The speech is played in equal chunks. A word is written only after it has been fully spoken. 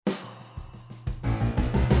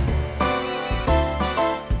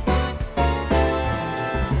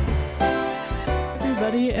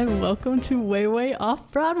everybody, and welcome to Way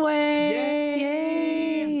Off-Broadway.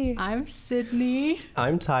 Yay! I'm Sydney.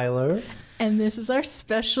 I'm Tyler. And this is our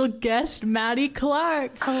special guest, Madi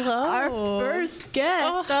Clark. Hello. Our first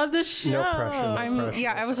guest on the show. No pressure. No pressure.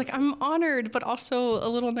 I was like, I'm honored, but also a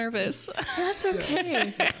little nervous. That's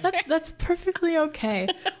okay. That's perfectly okay.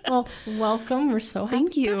 Well, welcome. We're so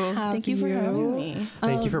happy to have Thank you for having me.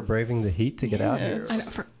 Thank you for braving the heat to get out here. I know,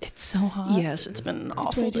 it's so hot. Yes, it's been It's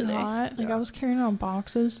awful way too today. hot. Like, I was carrying on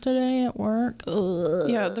boxes today at work.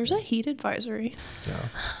 Yeah, there's a heat advisory. Yeah.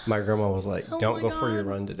 My grandma was like, Oh don't my go for your God.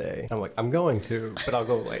 run today. I'm like, I'm going to, but I'll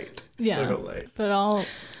go late. Yeah. I'll go late. But I'll,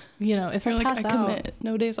 if You're I like, pass I out. commit.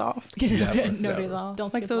 No days off. Never, no never. days off.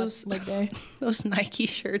 Don't Like skip those- leg day. Those Nike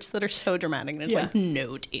shirts that are so dramatic, and it's Yeah. like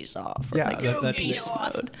no days off. Or Yeah, like, that's beast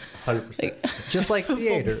mode. 100%. Just like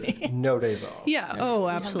theater, no days off. Yeah. Oh,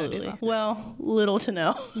 have no days absolutely. off. Well, little to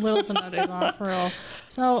no. Little to no days off for real.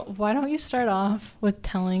 So why don't you start off with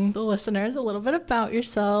telling the listeners a little bit about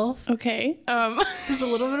yourself? Okay. Just a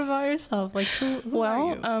little bit about yourself. Like who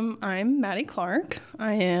are you? I'm Madi Clark.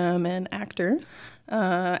 I am an actor.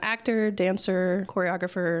 Actor, dancer,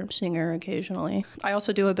 choreographer, singer occasionally. I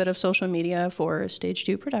also do a bit of social media for Stage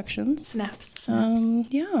 2 Productions. Snaps.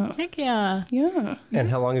 Yeah. Heck yeah. Yeah. And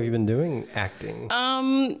how long have you been doing acting?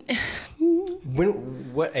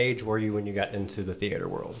 What age were you when you got into the theater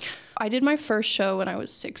world? I did my first show when I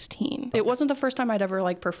was 16. It wasn't the first time I'd ever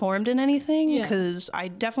performed in anything Yeah. because I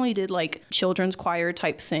definitely did children's choir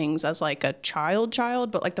type things as a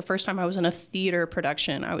child, but the first time I was in a theater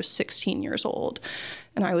production, I was 16 years old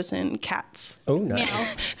and I was in Cats. Oh,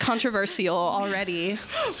 nice. Controversial already.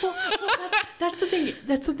 That's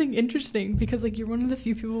something interesting because you're one of the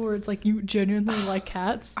few people where it's you genuinely like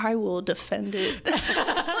cats. I will defend it.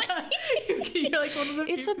 You're one of the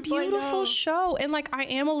It's few a people I know. beautiful show, and I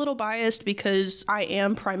am a little biased because I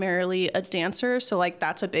am primarily a dancer, so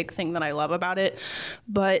that's a big thing that I love about it.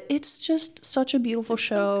 But it's just such a beautiful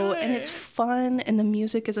show, and it's fun, and the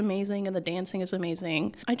music is amazing, and the dancing is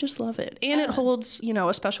amazing. I just love it, and it holds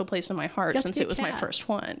a special place in my heart Got to since be a it was my cat. first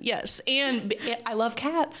one. Yes, and I love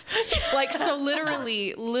cats. So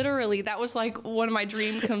literally, that was one of my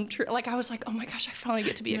dream come true. I was like, oh my gosh, I finally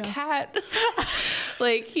get to be a cat.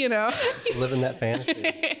 Living that fantasy.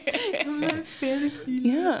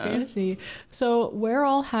 Fantasy. So where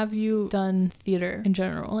all have you done theater in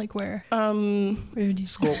general? Where? Where did you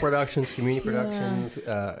School productions, community productions,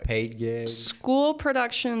 paid gigs. School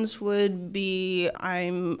productions would be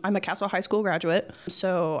I'm a Castle High School graduate,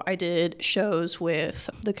 so I did shows with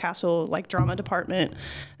the Castle drama department,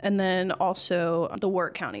 and then also the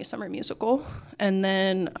Warwick County Summer Musical, and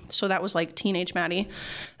then so that was teenage Maddie,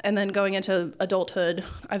 and then going into adulthood,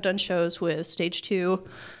 I've done shows with Stage 2,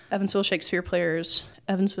 Evansville Shakespeare Players,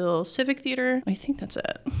 Evansville Civic Theater. I think that's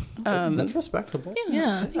it. That's respectable.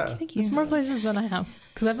 Yeah. Thank you. It's more places than I have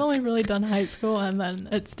because I've only really done high school and then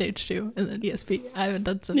at Stage 2 and then ESP. I haven't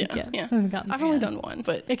done Civic yet. Yeah. I haven't gotten I've there only yet. done one,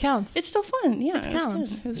 but It counts. it's still fun. Yeah, It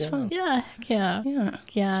counts. It was Yeah. fun. Yeah, heck yeah. Yeah.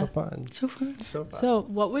 Yeah. So fun. So fun. So fun. So,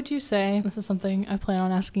 what would you say? This is something I plan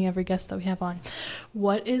on asking every guest that we have on.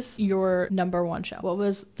 What is your number one show? What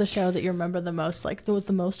was the show that you remember the most? That was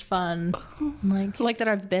the most fun? That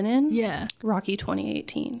I've been in? Yeah. Rocky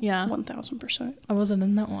 2018. Yeah. 1000%. I wasn't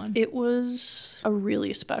in that one. It was a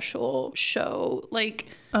really special show.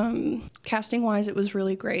 Casting wise, it was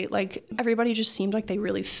really great. Everybody just seemed like they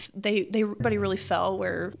really, everybody really fell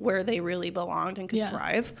where they really belonged and could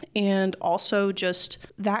thrive. And also just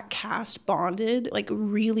that cast bonded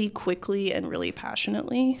really quickly and really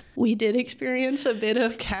passionately. We did experience a bit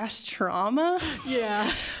of cast trauma.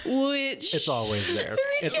 Yeah. Which It's always there.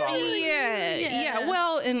 It's always yeah.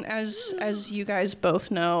 Well, and as you guys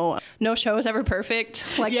both know, no show is ever perfect.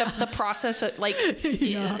 The process,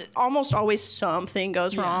 almost always something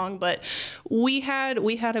goes wrong. But we had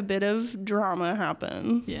a bit of drama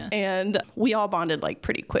happen. Yeah. And we all bonded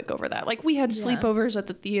pretty quick over that. We had sleepovers at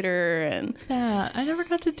the theater and. That I never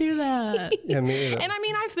got to do that. Yeah, me either. And I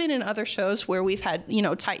mean, I've been in other shows where we've had,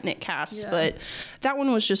 tight knit casts, but that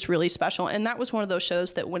one was just really special. And that was one of those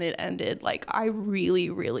shows that when it ended, I really,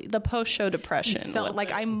 really, the post show depression,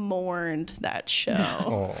 I mourned that show.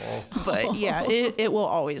 Aw. But yeah, it will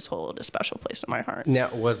always hold a special place in my heart. Now,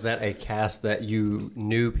 was that a cast that you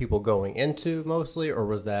knew people going into mostly, or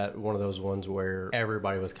was that one of those ones where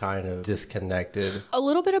everybody was kind of disconnected? A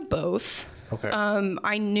little bit of both. Okay.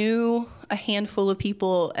 I knew a handful of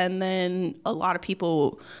people, and then a lot of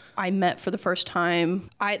people I met for the first time.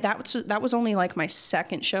 That was only like my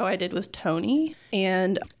second show I did with Tony,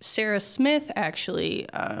 and Sarah Smith actually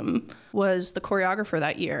was the choreographer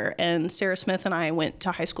that year, and Sarah Smith and I went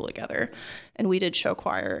to high school together, and we did show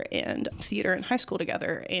choir and theater in high school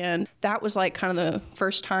together. And that was like kind of the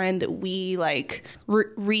first time that we like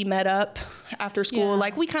re-met up after school.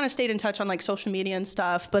 Like we kind of stayed in touch on like social media and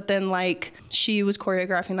stuff, but then like she was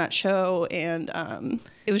choreographing that show, and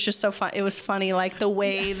it was just so fun. It was funny, like the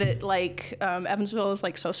way that like Evansville is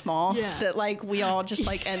like so small that like we all just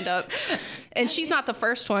like end up. And she's not the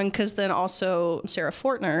first one, because then also Sarah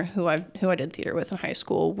Fortner, who I did theater with in high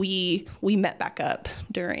school, we met back up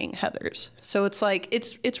during Heather's. So it's like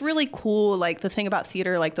it's really cool. Like the thing about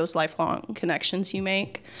theater, like those lifelong connections you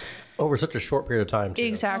make. Over such a short period of time, too.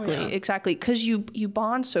 Exactly. Because you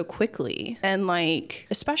bond so quickly. And, like,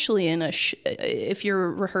 especially in if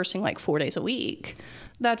you're rehearsing, like, 4 days a week,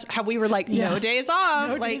 that's how we were, like, no days off.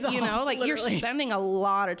 No like, days you know, off, like, literally. you're spending a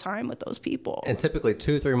lot of time with those people. And typically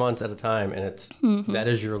 2-3 months at a time, and it's that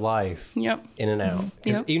is your life in and out.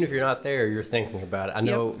 Because even if you're not there, you're thinking about it. I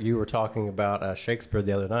know you were talking about Shakespeare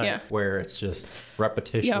the other night, where it's just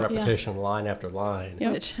repetition, line after line.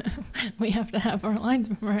 Which we have to have our lines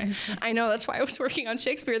memorized. I know, that's why I was working on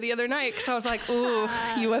Shakespeare the other night, because I was like, ooh,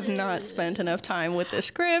 you have not spent enough time with this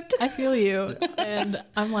script. I feel you. And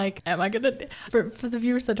I'm like, am I going to... For the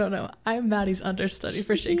viewers that don't know, I'm Maddie's understudy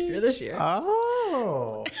for Shakespeare this year.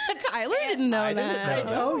 Oh. Tyler didn't know that.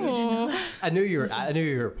 Didn't know that. You didn't know that? I knew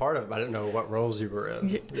you were a part of it, but I didn't know what roles you were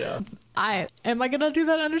in. Yeah. Am I going to do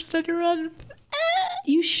that understudy run?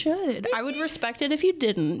 You should. I would respect it if you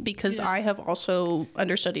didn't, because I have also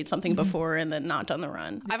understudied something before and then not done the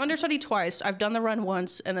run. I've understudied twice. I've done the run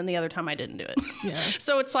once, and then the other time I didn't do it.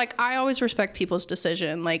 So it's like, I always respect people's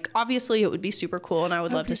decision. Like, obviously it would be super cool, and I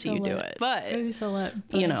would love to see you do it. But,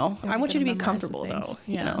 you know, I want you to be comfortable, though.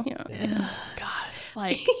 Yeah. You know? God.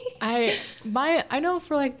 Like, I know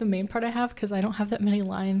for like the main part I have, because I don't have that many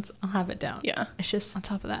lines, I'll have it down. Yeah. It's just on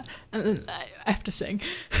top of that. And then I have to sing.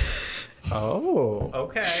 Oh,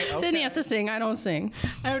 okay. Sydney has to sing. I don't sing.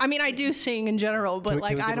 I mean, I do sing in general, but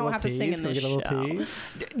like I don't have to sing in this show.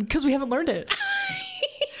 Because we haven't learned it.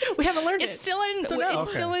 We haven't learned it's still in. So no.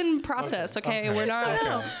 Still in process. Okay, we're not. So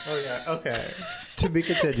no. Oh yeah. Okay. To be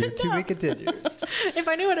continued. To be continued. If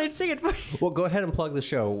I knew it, I'd sing it for you. Well, go ahead and plug the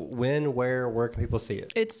show. When, where can people see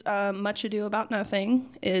it? It's Much Ado About Nothing.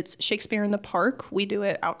 It's Shakespeare in the Park. We do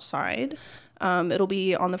it outside. It'll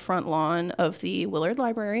be on the front lawn of the Willard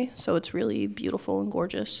Library, so it's really beautiful and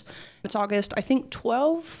gorgeous. It's August, I think,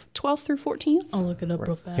 12th through 14th. I'll look it up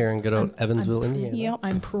real fast. Here in good old Evansville, Indiana. Yep.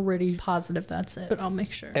 I'm pretty positive that's it, but I'll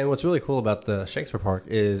make sure. And what's really cool about the Shakespeare Park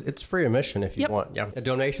is it's free admission if you want. Yeah.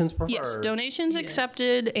 Donations preferred. Yes, donations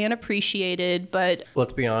accepted and appreciated, but...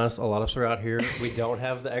 Let's be honest, a lot of us are out here. We don't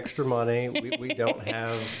have the extra money. We don't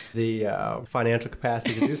have the financial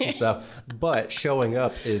capacity to do some stuff, but showing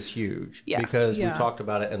up is huge. Yeah. Because we talked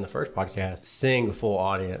about it in the first podcast. Seeing the full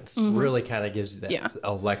audience really kind of gives you that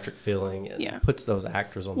electric feeling and puts those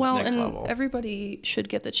actors on the next level. Everybody should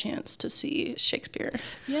get the chance to see Shakespeare.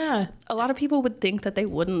 Yeah. A lot of people would think that they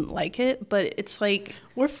wouldn't like it, but it's like...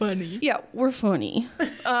 We're funny. Yeah, we're funny.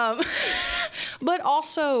 But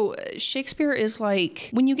also, Shakespeare is like,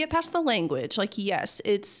 when you get past the language, like, yes,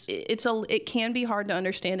 it can be hard to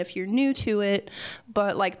understand if you're new to it,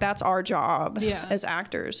 but like that's our job as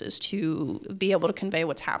actors, is to be able to convey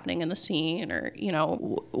what's happening in the scene, or, you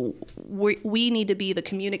know, we need to be the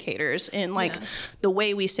communicators in like the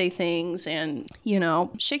way we say things. And, you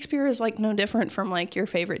know, Shakespeare is like no different from like your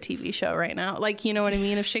favorite TV show right now. Like, you know what I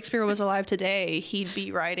mean? If Shakespeare was alive today, he'd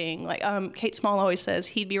be writing, like Kate Small always says,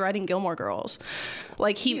 he'd be writing Gilmore Girls.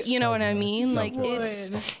 Like you know what I mean? Like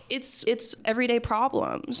it's everyday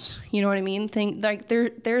problems. You know what I mean?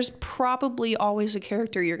 There's probably always a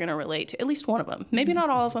character you're going to relate to, at least one of them. Maybe not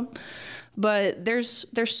all of them. But there's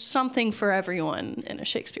something for everyone in a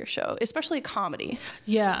Shakespeare show, especially a comedy.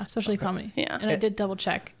 Yeah, especially comedy. Yeah. And I did double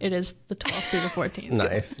check. It is the 12th through the 14th.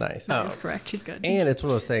 Nice. That is correct. She's good. And it's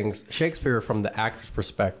one of those things, Shakespeare from the actor's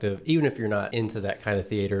perspective, even if you're not into that kind of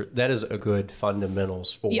theater, that is a good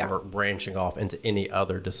fundamentals for branching off into any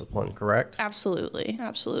other discipline, correct? Absolutely.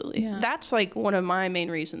 Yeah. That's like one of my main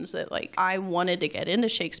reasons that like I wanted to get into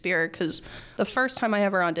Shakespeare, because the first time I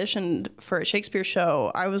ever auditioned for a Shakespeare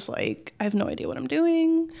show, I was like, I have no idea what I'm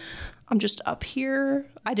doing. I'm just up here.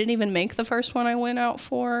 I didn't even make the first one I went out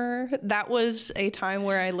for. That was a time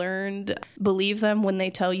where I learned, believe them when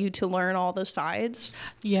they tell you to learn all the sides.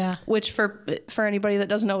 Yeah. Which for anybody that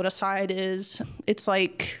doesn't know what a side is, it's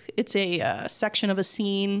a section of a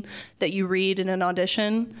scene that you read in an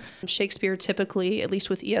audition. Shakespeare typically, at least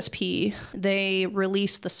with ESP, they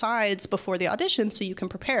release the sides before the audition so you can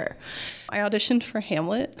prepare. I auditioned for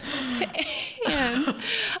Hamlet. And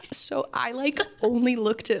so I like only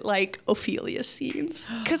looked at like like Ophelia scenes,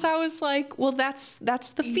 because I was like, well, that's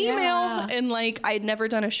the female, and like I'd never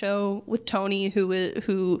done a show with Tony,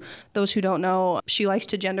 who those who don't know, she likes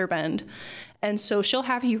to gender bend. And so she'll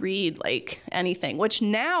have you read like anything, which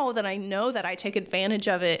now that I know that, I take advantage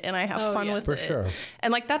of it and I have fun with it. For sure.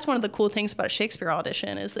 And like that's one of the cool things about a Shakespeare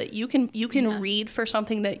audition is that you can read for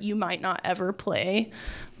something that you might not ever play,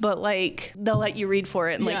 but like they'll let you read for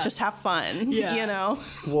it and like just have fun, you know?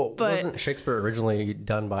 Well, wasn't Shakespeare originally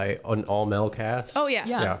done by an all-male cast? Oh,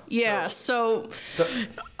 yeah. Yeah. So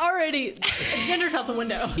already, gender's out the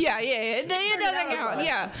window. Yeah. It doesn't count.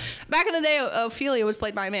 Yeah. Back in the day, Ophelia was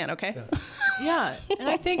played by a man, okay? Yeah. And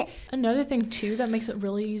I think another thing, too, that makes it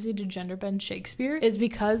really easy to gender bend Shakespeare is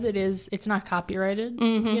because it's not copyrighted.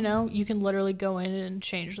 You know, you can literally go in and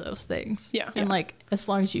change those things. Yeah. And like, as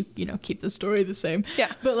long as you keep the story the same.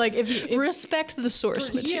 Yeah. But like, if respect the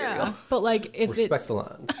source material. Yeah. But like, if respect the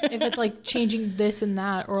line. If it's like changing this and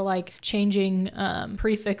that, or like changing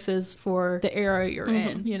prefixes for the era you're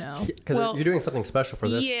in, you know. Because you're doing something special for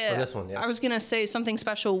this. For this one. Yes. I was gonna say something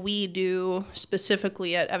special we do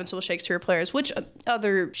specifically at Evansville Shakespeare Players, which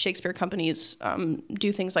other Shakespeare companies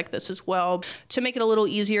do things like this as well. To make it a little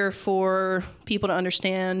easier for people to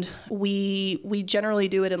understand, we generally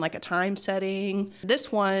do it in like a time setting.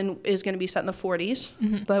 This one is going to be set in the 40s,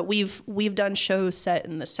 but we've done shows set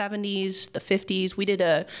in the 70s, the 50s. We did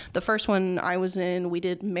the first one I was in, we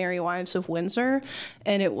did Merry Wives of Windsor,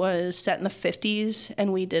 and it was set in the 50s,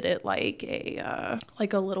 and we did it like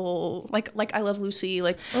a little like I Love Lucy,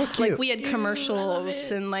 like we had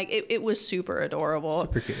commercials, and like it was super adorable.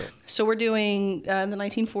 Super cute. So we're doing the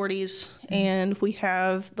 1940s, and we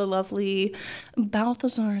have the lovely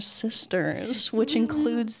Balthazar sisters, which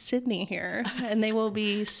includes Sydney here, and they will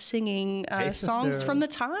be singing songs from the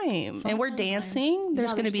time, and we're dancing.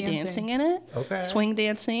 There's going to be dancing in it. Okay. Swing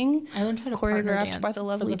dancing. I learned how to choreographed by the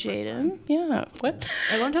lovely Jaden. Yeah. What?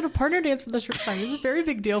 I learned how to partner dance for the first time. This is a very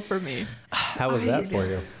big deal for me. How was that for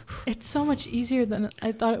you? It's so much easier than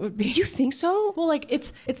I thought it would be. You think so? Well, like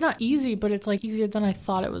it's not easy, but it's like easier than I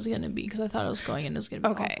thought it was going to be, because I thought it was going in, it was going to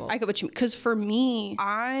be awful. I get what you mean. Because for me,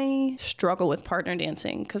 I struggle with partner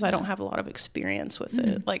dancing because I don't have a lot of experience with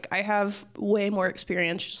it. Like I have way more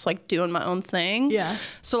experience just like doing my own thing. Yeah.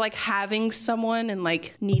 So like having someone and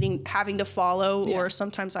like having to follow, or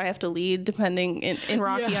sometimes I have to lead, depending in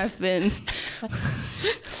Rocky. I've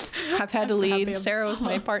had to lead. Sarah was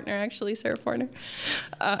my partner, actually. Sarah Forner.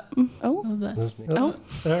 Sorry.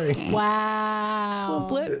 Wow. Just a little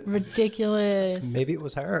blip. Ridiculous. Maybe it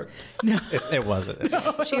was her. No, it wasn't.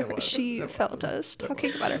 She felt us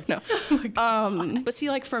talking about her. No. But see,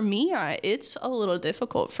 like for me, it's a little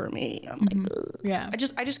difficult for me. I'm like, I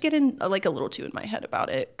just get in like a little too in my head about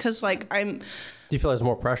it, because like Do you feel there's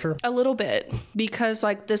more pressure? A little bit, because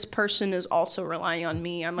like this person is also relying on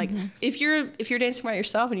me. I'm like, if you're dancing by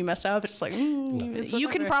yourself and you mess up, it's like you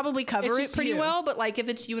can probably cover it pretty well. But like if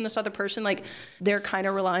it's you and this other person, like they're kind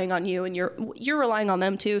of relying on you, and you're relying on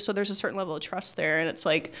them too. So there's a certain level of trust there, and it's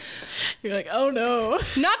like you're like, oh no.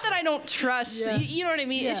 Not that I don't trust. You know what I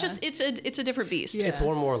mean? Yeah. It's just it's a different beast. Yeah. It's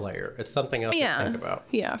one more layer. It's something else to think about.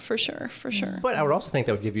 Yeah, for sure. But I would also think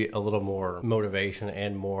that would give you a little more motivation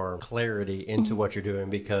and more clarity into what you're doing,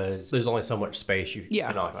 because there's only so much space you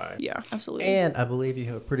can occupy. Yeah, absolutely. And I believe you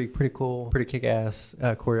have a pretty cool, pretty kick-ass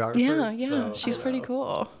choreographer. Yeah. So, she's pretty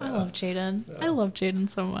cool. I love Jaden. I love Jaden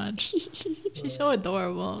so much. She's so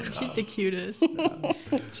adorable. She's the cutest. She's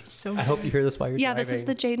so I hope you hear this while you're driving. This is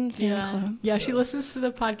the Jaden fan club. Yeah, she listens to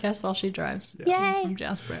the podcast while she drives. Yay. From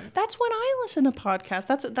Jasper. That's when I listen to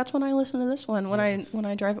podcasts. That's when I listen to this one, when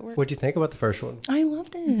I drive at work. What'd you think about the first one? I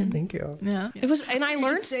loved it. Thank you. Yeah. It was, and I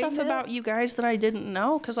learned stuff about you guys that I didn't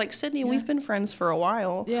know, because like Sydney, we've been friends for a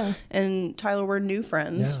while. Yeah. And Tyler, we're new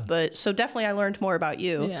friends. Yeah. But so definitely I learned more about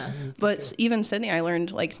you. Yeah. But even Sydney, I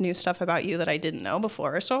learned like new stuff about you that I didn't know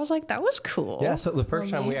before. So I was like, that was cool. Yeah. So the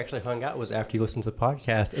first time we actually hung out was after you listened to the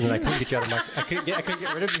podcast, and then I couldn't get you out of my I couldn't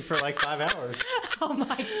get rid of you for like 5 hours. Oh my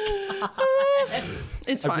god.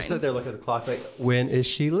 It's fine. I just sat there looking at the clock like, when is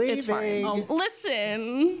she leaving? It's fine.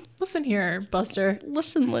 Listen here, Buster.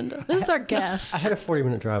 Listen, Linda. This is our guest. I had a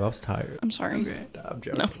 40-minute drive. I was tired. I'm sorry. Okay. No, I'm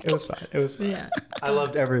joking. No. It was fine. Yeah. I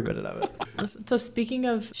loved every minute of it. Listen, so speaking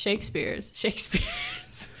of Shakespeare's.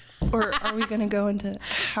 Or are we going to go into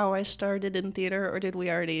how I started in theater, or did we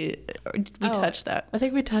touch that? I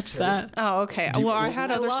think we touched that. Oh, okay. I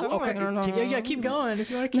had other stuff. Okay. Yeah, keep going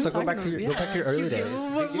if you want to keep talking. So go back to your early days.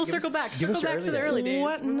 We'll circle back. Circle back to the early days.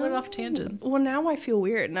 What? We went off tangents. Well, now I feel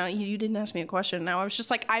weird. Now you didn't ask me a question. Now I was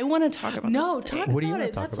just like, I want to talk about this thing. Talk about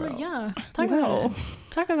it. Talk about? Talk about it.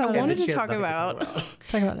 Talk about I wanted to talk about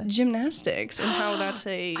gymnastics and how that's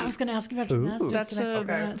I was going to ask you about gymnastics. That's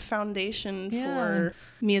a foundation for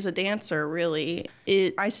me as a dancer, really.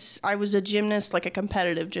 I was a gymnast, like a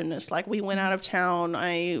competitive gymnast. Like, we went out of town.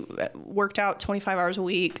 I worked out 25 hours a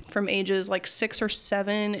week from ages like 6 or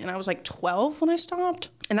 7, and I was like 12 when I stopped.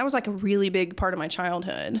 And that was like a really big part of my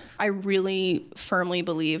childhood. I really firmly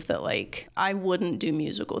believe that like I wouldn't do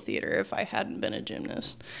musical theater if I hadn't been a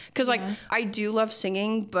gymnast. Because like I do love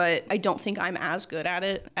singing, but I don't think I'm as good at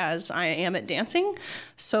it as I am at dancing.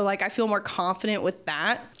 So like I feel more confident with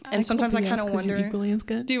that. And sometimes I kind of wonder. You're equally as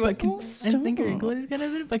good. Do I think you're equally as good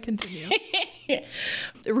at it, but continue.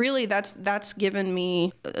 Really, that's given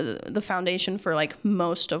me the foundation for like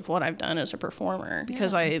most of what I've done as a performer,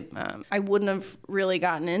 because I wouldn't have really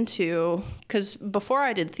gotten into, because before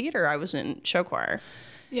I did theater, I was in show choir.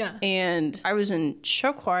 Yeah. And I was in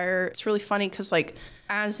show choir. It's really funny because like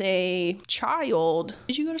as a child,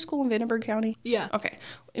 did you go to school in Vandenberg County? Yeah. Okay.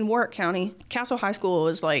 In Warwick County, Castle High School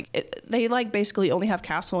is like, they like basically only have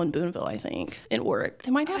Castle and Boonville, I think, in Warwick.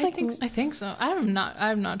 They might have I think so. I'm not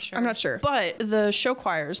sure. I'm not sure. But the show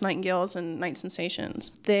choirs, Nightingales and Night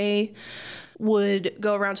Sensations, they would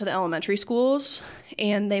go around to the elementary schools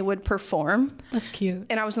and they would perform. That's cute.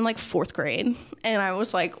 And I was in like 4th grade and I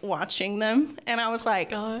was like watching them and I was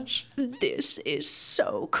like, gosh, this is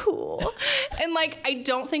so cool. And like, I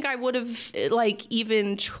don't think I would have like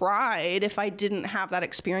even tried if I didn't have that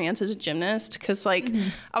experience as a gymnast. Cause like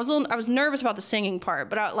I was nervous about the singing part,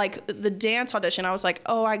 but like the dance audition, I was like,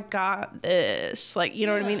 oh, I got this. Like, you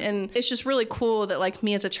know what I mean? And it's just really cool that like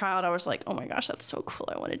me as a child, I was like, oh my gosh, that's so cool.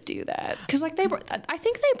 I want to do that. Cause like I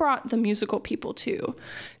think they brought the musical people too.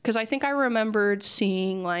 Because I think I remembered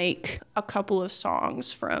seeing like a couple of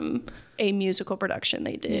songs from a musical production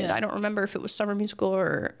they did. Yeah. I don't remember if it was Summer Musical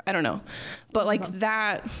or I don't know. But like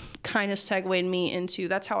that kind of segued me into,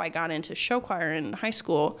 that's how I got into show choir in high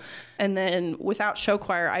school. And then without show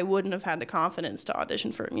choir, I wouldn't have had the confidence to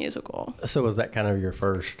audition for a musical. So was that kind of your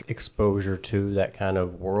first exposure to that kind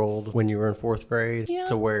of world when you were in 4th grade? Yeah.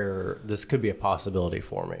 To where this could be a possibility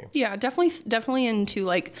for me? Yeah, definitely into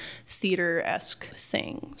like theater-esque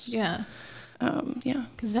things. Yeah. Yeah.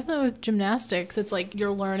 Because definitely with gymnastics, it's like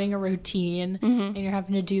you're learning a routine and you're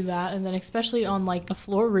having to do that. And then especially on like a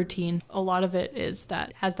floor routine, a lot of it has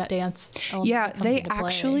that dance element.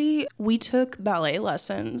 Yeah, we took ballet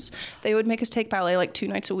lessons. They would make us take ballet like 2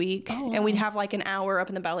 nights a week. Oh, wow. And we'd have like an hour up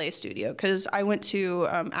in the ballet studio. Because I went to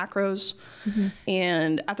Acros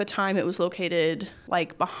and at the time it was located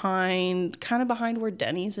like behind where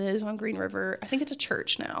Denny's is on Green River. I think it's a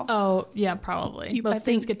church now. Oh, yeah, probably. Most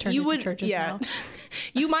things get turned into churches now.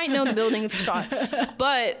 You might know the building if you saw it.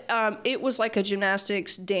 But it was like a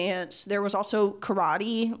gymnastics dance. There was also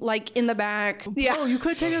karate like in the back. Yeah. Oh, you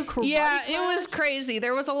could take a karate class? It was crazy.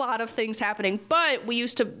 There was a lot of things happening. But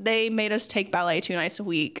they made us take ballet 2 nights a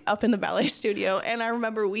week up in the ballet studio. And I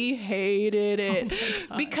remember we hated it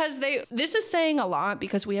because this is saying a lot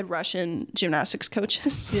because we had Russian gymnastics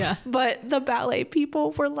coaches. Yeah. But the ballet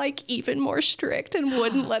people were like even more strict and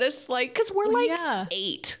wouldn't let us like, because we're like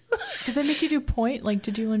 8. Did they make you do point? Like,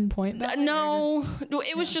 did you learn point ballet? No,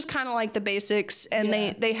 it was just kind of like the basics. And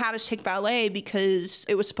they had us take ballet because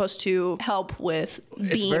it was supposed to help with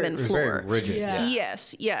beam and floor. It's very rigid. Yeah.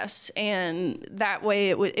 Yes. And that way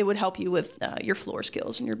it would help you with your floor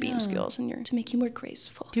skills and your beam skills and to make you more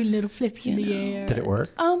graceful. Do little flips in the air. Did it work?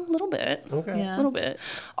 A little bit. Okay. A little bit.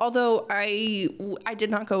 Although I did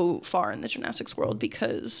not go far in the gymnastics world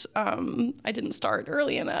because I didn't start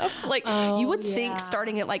early enough. Like you would think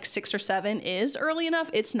starting at like 6 or 7 is early enough.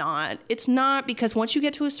 It's not because once you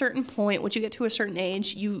get to a certain point, once you get to a certain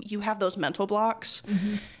age, you have those mental blocks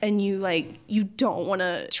and you don't want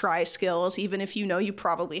to try skills even if you know you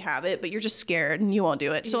probably have it, but you're just scared and you won't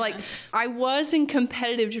do it. So like I was in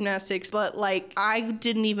competitive gymnastics, but like I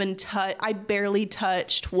didn't even I barely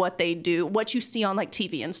touched what they do, what you see on like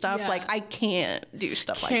TV and stuff. Like I can't do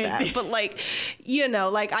stuff like that. But like, you know,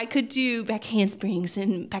 like I could do back handsprings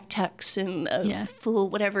and back tucks and full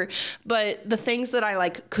whatever. But the things that I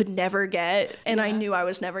like could never get and I knew I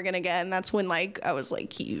was never gonna get, and that's when like I was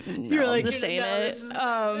like, this ain't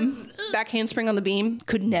it. Back handspring on the beam,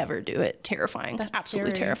 could never do it. Terrifying. That's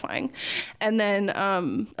absolutely terrifying. And then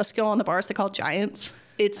a skill on the bars they call giants.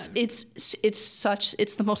 It's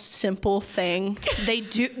the most simple thing. They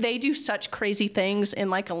do such crazy things in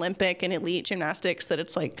like Olympic and elite gymnastics that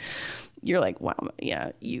it's like you're like, wow,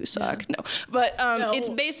 yeah, you suck. No, but no.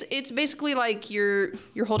 It's basically like you're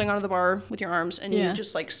holding onto the bar with your arms, and you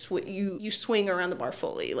just like you swing around the bar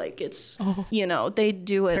fully, like it's they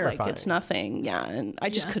do it terrifying. Like it's nothing. Yeah, and I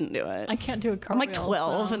just couldn't do it. I can't do it. I'm like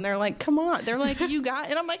 12, and they're like, come on. They're like, you got,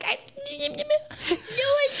 and I'm like, I can't do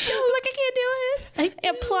it.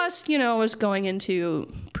 And plus, I was going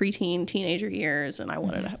into preteen, teenager years, and I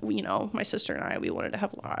wanted to, my sister and I, we wanted to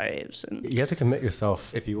have lives, and you have to commit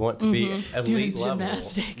yourself if you want to be elite level.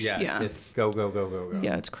 Gymnastics. Yeah, it's go.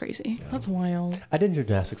 Yeah, it's crazy. Yeah. That's wild. I did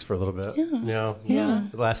gymnastics for a little bit. Yeah.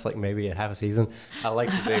 It lasted like maybe a half a season. I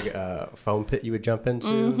liked the big foam pit you would jump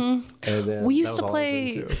into. And then we used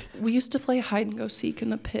to play hide and go seek in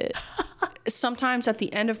the pit. Sometimes at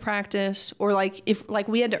the end of practice, or like if like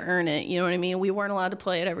we had to earn it, you know what I mean? We weren't allowed to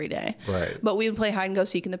play it every day. Right. But we would play hide and go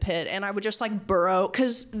seek in the pit, and I would just like burrow,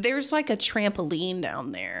 because there's like a trampoline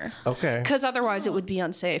down there. Okay. Because otherwise it would be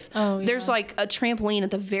unsafe. Oh, yeah. There's like a trampoline at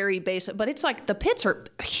the very base, but it's like the pits are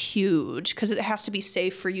huge because it has to be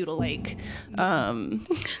safe for you to like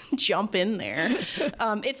jump in there.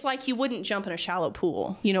 It's like you wouldn't jump in a shallow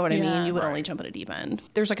pool. You know what I mean? You would only jump in a deep end.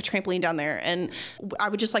 There's like a trampoline down there, and I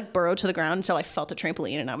would just like burrow to the ground until I felt a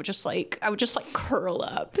trampoline, and I would just like curl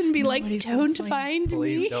up and be like, don't find me.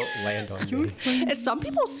 Please don't land on me. And some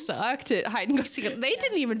people sucked at hide and go seek. They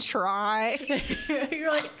didn't even try.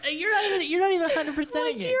 You're like, you're not even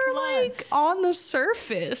 100%ing it. You're like on the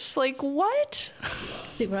surface. Like, what?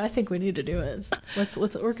 See, what I think we need to do is let's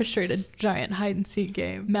orchestrate a giant hide and seek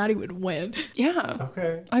game. Maddie would win. Yeah.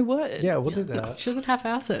 Okay. I would. Yeah, we'll do that. She doesn't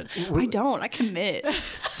half-ass it. I don't. I commit.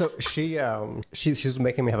 So she's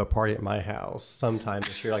making me have a party at my house sometime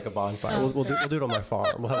this year, like a bonfire. We'll do it on my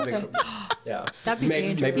farm. We'll have a big, that'd be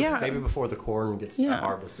dangerous. Maybe before the corn gets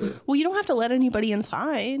harvested. Well, you don't have to let anybody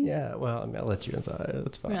inside. Yeah. Well, I mean, I'll let you inside.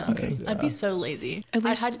 That's fine. Yeah, okay. I'd be so lazy. At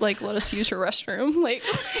least let us use your restroom. Like,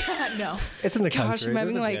 no. It's in the country. Gosh, I'm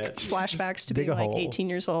having like flashbacks to being like 18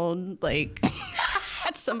 years old, like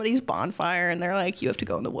at somebody's bonfire, and they're like, you have to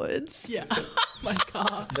go in the woods. Yeah. My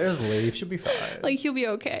God. There's leaves. She'll be fine. Like, you'll be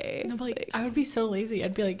okay. No, but like, I would be so lazy.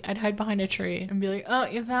 I'd hide behind a tree and be like, oh,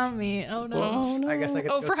 you found me. Oh, no. Oh, no. I guess I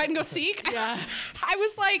could for hide and go seek? Yeah. I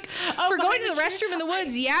was like, for going to the restroom in the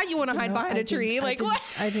woods, you want to hide behind a tree. What?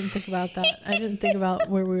 I didn't think about that. I didn't think about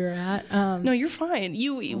where we were at. No, you're fine.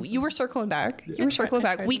 You were circling back. You were circling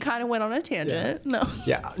back. We kind of went on a tangent. Yeah. No.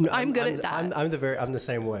 Yeah. No, I'm good at that. I'm the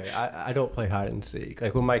same way. I don't play hide and seek.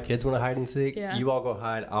 Like when my kids want to hide and seek, you all go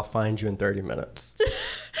hide. I'll find you in 30 minutes.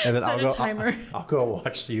 And then I'll go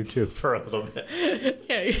watch YouTube for a little bit.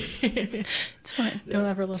 It's fine. Don't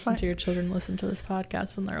ever listen to your children listen to this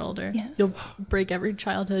podcast when they're older. Yes. You'll break every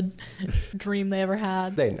childhood dream they ever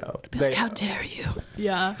had. They know. They'll be like, how dare you?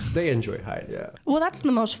 Yeah. They enjoy hide, Well, that's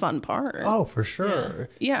the most fun part. Oh, for sure.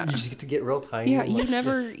 Yeah. You just get to get real tiny. Yeah, you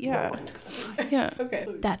never, yeah. Okay.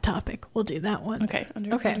 That topic. We'll do that one. Okay.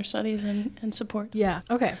 Understudies and support. Yeah.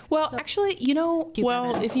 Okay. Well, actually,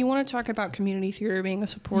 if you want to talk about community theater being a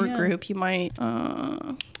support group, you might...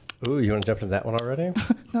 Ooh, you want to jump into that one already?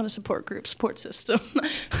 Not a support group, support system.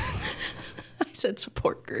 I said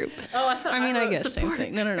support group. Oh, I guess same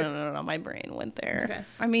thing. No. My brain went there. Okay.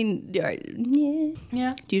 I mean, yeah.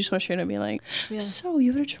 Do you just want to be like, so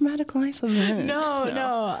you had a traumatic life event? No.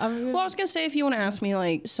 Well, I was gonna say, if you want to ask me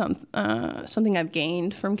like something I've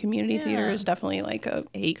gained from community theater is definitely like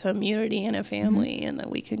a community and a family, and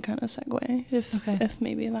then we can kind of segue if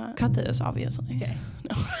maybe that. Cut this, obviously. Okay.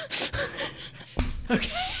 No.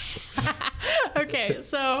 Okay. Okay,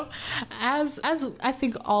 so as I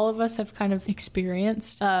think all of us have kind of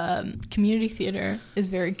experienced, community theater is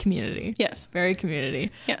very community. Yes. Very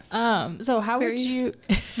community. Yeah. So how would you...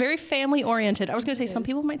 very family oriented. I was going to say some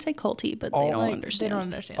people might say culty, but they don't understand. They don't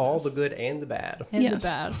understand. All the good and the bad. And the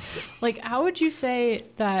bad. Like, how would you say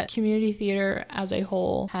that community theater as a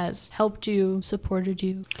whole has helped you, supported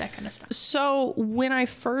you, that kind of stuff? So when I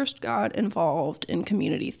first got involved in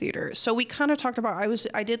community theater, so we kind of talked about,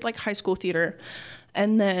 I did like high school theater,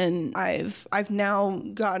 and then I've now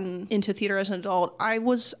gotten into theater as an adult.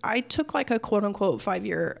 I took like a quote unquote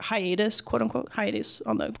 5-year hiatus, quote unquote hiatus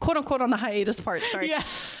on the quote unquote on the hiatus part. Sorry. Yeah.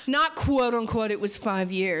 Not quote unquote, it was 5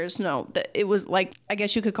 years. No, it was like, I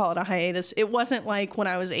guess you could call it a hiatus. It wasn't like when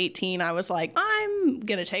I was 18, I was like, I'm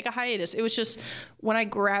going to take a hiatus. It was just when I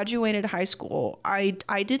graduated high school, I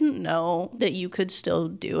didn't know that you could still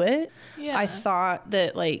do it. Yeah. I thought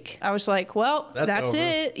that I was like, well, that's over.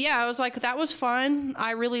 it. Yeah. I was like, that was fun.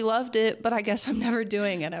 I really loved it, but I guess I'm never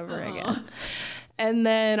doing it ever again. And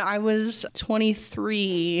then I was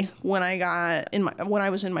 23 when I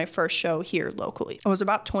was in my first show here locally. I was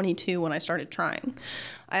about 22 when I started trying.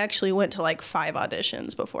 I actually went to like 5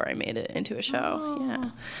 auditions before I made it into a show. Oh.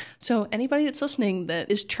 Yeah. So anybody that's listening that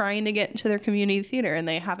is trying to get into their community theater and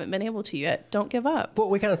they haven't been able to yet, don't give up. Well,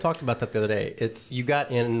 we kind of talked about that the other day. It's you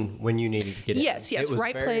got in when you needed to get in. Yes.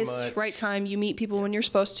 Right place, right time. You meet people when you're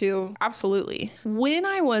supposed to. Absolutely. When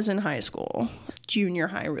I was in high school, junior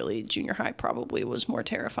high probably was more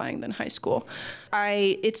terrifying than high school.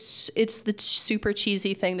 It's the super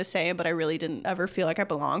cheesy thing to say, but I really didn't ever feel like I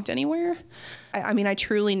belonged anywhere. I mean, I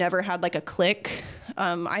truly never had like a clique.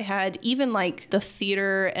 I had even like the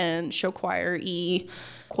theater and show choir-y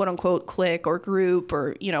quote unquote clique or group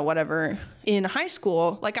or, whatever in high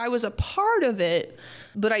school. Like I was a part of it,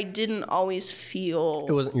 but I didn't always feel...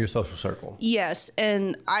 It wasn't your social circle. Yes.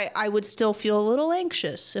 And I would still feel a little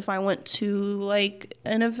anxious if I went to like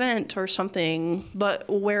an event or something. But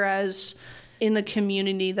whereas in the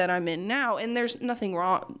community that I'm in now, and there's nothing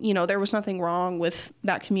wrong, there was nothing wrong with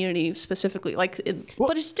that community specifically, but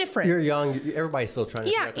it's different. You're young, everybody's still trying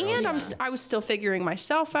to figure out their own. I was still figuring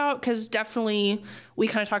myself out, because definitely we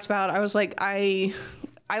kind of talked about, I was like, I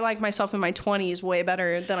like myself in my 20s way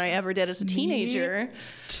better than I ever did as a teenager. Me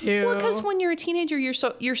too. Well, because when you're a teenager,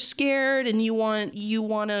 you're scared and you want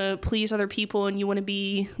to please other people, and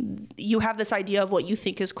you have this idea of what you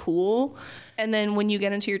think is cool. And then when you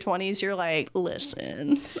get into your 20s, you're like,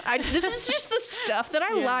 listen, this is just the stuff that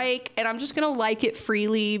I like, and I'm just going to like it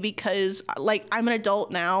freely because like I'm an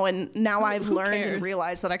adult now, and now I've learned and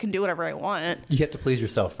realized that I can do whatever I want. You have to please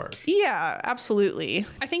yourself first. Yeah, absolutely.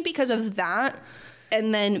 I think because of that,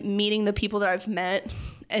 and then meeting the people that I've met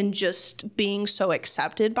and just being so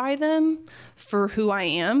accepted by them for who I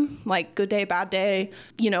am, like good day, bad day,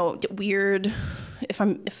 weird. If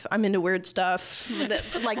I'm into weird stuff that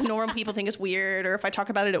like normal people think is weird, or if I talk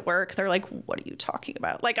about it at work, they're like, what are you talking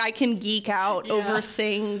about? Like I can geek out over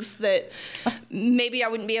things that maybe I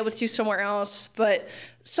wouldn't be able to do somewhere else. But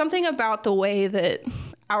something about the way that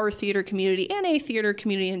our theater community and a theater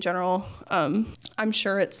community in general, I'm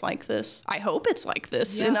sure it's like this. I hope it's like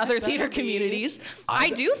this in other theater communities.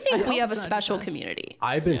 I do think we have a special community.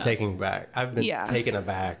 I've been taken aback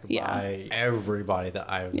by everybody that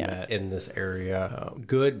I've met in this area,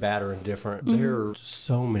 good, bad, or indifferent. Mm-hmm. There are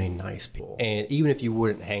so many nice people. And even if you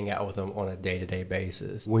wouldn't hang out with them on a day-to-day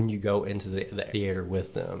basis, when you go into the theater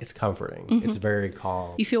with them, it's comforting. Mm-hmm. It's very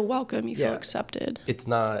calm. You feel welcome. You feel accepted. It's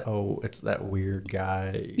not, it's that weird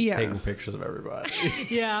guy taking pictures of everybody.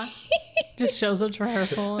 Yeah. Just shows up to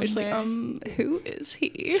rehearsal. It's like, who is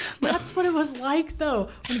he? That's what it was like, though.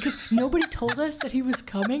 Because nobody told us that he was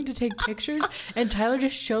coming to take pictures. And Tyler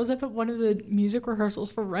just shows up at one of the music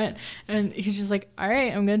rehearsals for Rent. And he's just like, all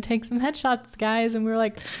right, I'm going to take some headshots, guys. And we were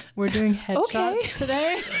like, we're doing headshots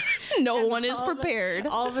today. No one is prepared.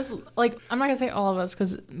 All of us, like, I'm not going to say all of us,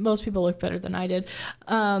 because most people look better than I did.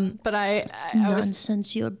 But I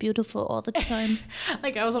Nonsense, you're beautiful all the time.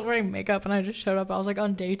 Like, I wasn't wearing makeup, and I just showed up. I was like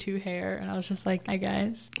on day 2 hair, and I was just like, hi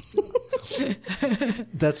guys.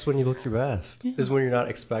 That's when you look your best, is when you're not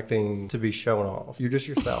expecting to be shown off. You're just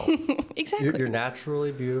yourself. Exactly. You're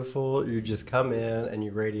naturally beautiful. You just come in and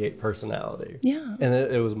you radiate personality. Yeah. And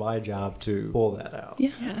it was my job to pull that out.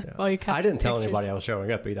 Yeah. Well, I didn't tell anybody I was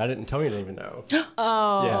showing up either. Tony didn't even know.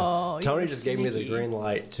 Oh. Yeah. Tony just gave me the green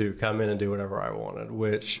light to come in and do whatever I wanted,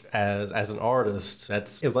 which as an artist,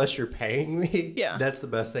 that's, unless you're paying me, that's the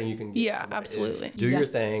best thing you can get. Yeah, absolutely. Do your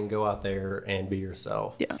thing, go out there and be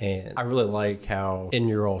yourself. Yeah. And I really like how in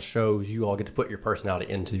your all shows, you all get to put your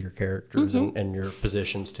personality into your characters and your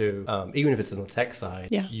positions too. Even if it's in the tech side,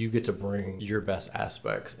 you get to bring your best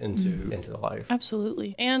aspects into the life.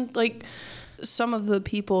 Absolutely. And like, some of the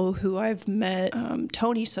people who I've met,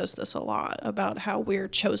 Tony says this a lot about how we're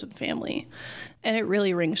chosen family, and it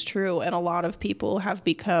really rings true. And a lot of people have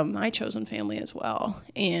become my chosen family as well.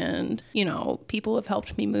 And, people have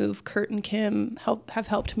helped me move. Kurt and Kim have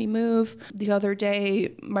helped me move. The other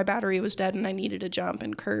day, my battery was dead and I needed a jump.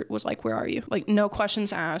 And Kurt was like, where are you? Like, no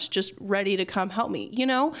questions asked, just ready to come help me,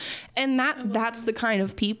 And that's the kind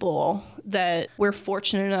of people that we're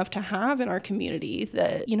fortunate enough to have in our community,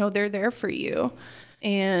 that, they're there for you.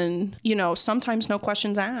 And, sometimes no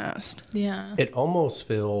questions asked. Yeah. It almost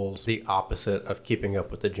feels the opposite of Keeping Up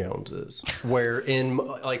with the Joneses, where in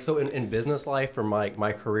business life, or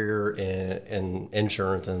my career in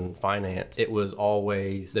insurance and finance, it was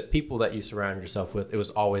always the people that you surround yourself with. It was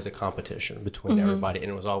always a competition between everybody, and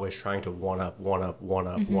it was always trying to one up.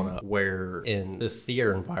 Where in this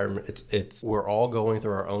theater environment, it's we're all going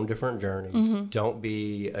through our own different journeys. Don't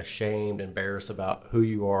be ashamed, embarrassed about who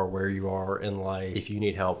you are, where you are in life. If you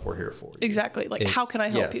need help, we're here for you. Exactly. Like, how can I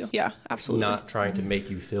help you? Yeah, absolutely. Not trying to make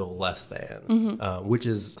you feel less than, which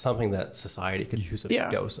is something that society could use a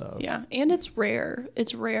dose of. Yeah, and it's rare.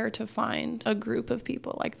 It's rare to find a group of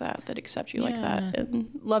people like that accept you like that and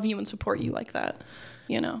love you and support you like that.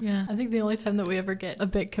 Yeah, I think the only time that we ever get a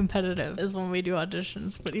bit competitive is when we do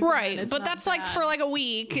auditions. But but that's bad. Like for like a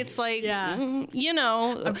week. It's like,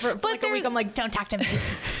 for but like a week, I'm like, don't talk to me.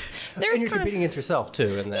 And you're competing against yourself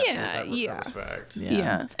too in that, respect.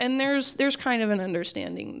 Yeah. And there's kind of an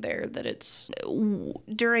understanding there that it's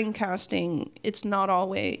during casting, it's not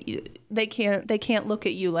always they can't look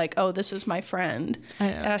at you like, oh, this is my friend.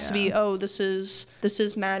 It has to be, oh, this is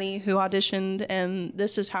Maddie who auditioned, and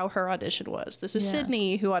this is how her audition was. This is Sydney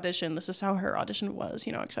who auditioned. This is how her audition was.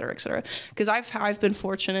 Et cetera, et cetera. Because I've been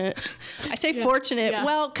fortunate. I say fortunate,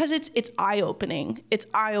 well, because it's eye opening. It's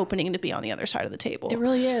eye opening to be on the other side of the table. It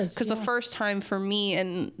really is. Because the first time for me,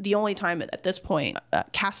 and the only time at this point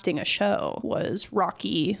casting a show, was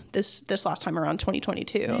Rocky. This last time around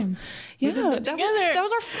 2022. Same. Yeah,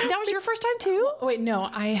 that was your first time too. Oh, wait, no,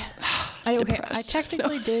 I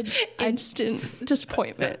technically did. Instant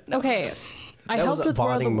disappointment. Okay. I helped with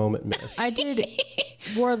bonding moment miss. I did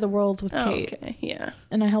War of the Worlds with Kate. Okay, yeah.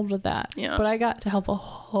 And I helped with that. Yeah. But I got to help a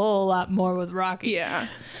whole lot more with Rocky. Yeah.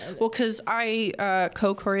 Well, because I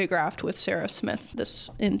co-choreographed with Sarah Smith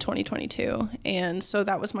in 2022. And so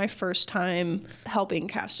that was my first time helping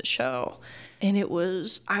cast a show. And I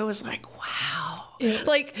was like, wow.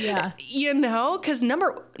 Because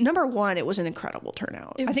number one, it was an incredible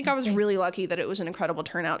turnout. I think I was really lucky that it was an incredible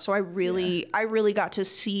turnout. So I really got to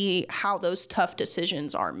see how those tough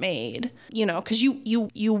decisions are made, because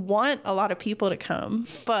you want a lot of people to come,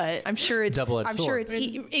 but I'm sure it's,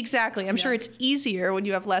 exactly. I'm sure it's easier when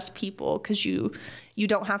you have less people, because you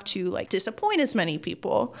don't have to like disappoint as many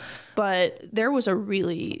people. But there was a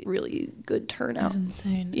really, really good turnout. It was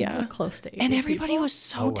insane. Yeah. It was close to 80 and everybody people. Was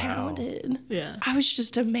so talented. Yeah. I was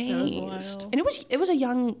just amazed. And it was a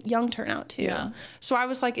young turnout too. Yeah. So I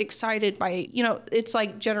was like excited by, it's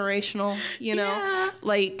like generational,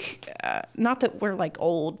 like not that we're like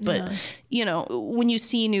old, but when you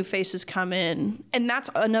see new faces come in, and that's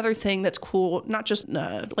another thing that's cool, not just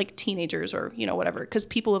like teenagers or, whatever, because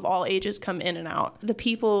people of all ages come in and out. The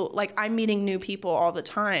people, like I'm meeting new people all the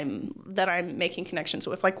time that I'm making connections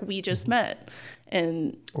with, like we just met.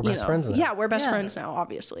 And we're best friends now. Yeah, we're best friends now,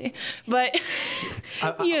 obviously. But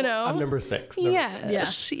I'm number 6.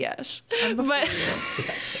 Yes. But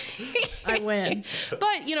I win.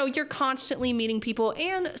 But you're constantly meeting people,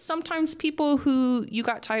 and sometimes people who you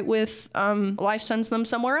got tight with, life sends them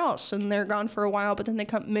somewhere else, and they're gone for a while. But then they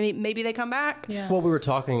come. Maybe they come back. Yeah. Well, we were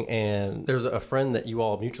talking, and there's a friend that you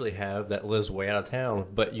all mutually have that lives way out of town.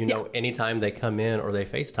 But anytime they come in or they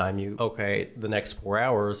FaceTime you, okay, the next 4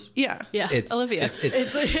 hours. Yeah. It's Olivia.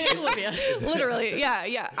 It's Olivia. Literally,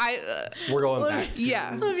 yeah. We're going back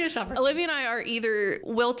to Olivia Shopper. Olivia and I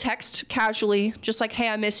we'll text casually, just like, hey,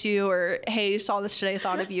 I miss you, or hey, saw this today,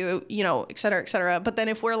 thought of you, et cetera, et cetera. But then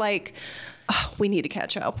if we're like, oh, we need to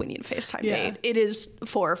catch up, we need a FaceTime date, it is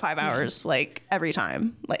 4 or 5 hours, like every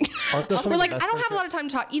time. Like we're like, I don't have a lot of time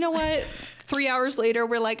to talk. You know what? 3 hours later,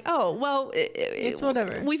 we're like, oh, well, it's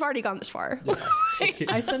whatever. We've already gone this far.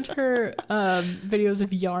 I sent her videos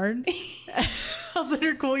of yarn. I'll send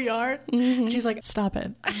her cool yarn. Mm-hmm. And she's like, stop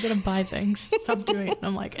it. I'm going to buy things. Stop doing it. And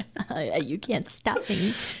I'm like, you can't stop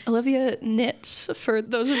me. Olivia knits, for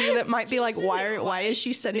those of you that might be like, why is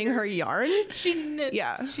she sending her yarn? She knits.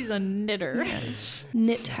 Yeah. She's a knitter. Yes.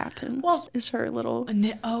 Knit happens. Well, is her little...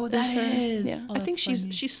 that is. Yeah. I think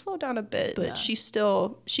she's slowed down a bit, but she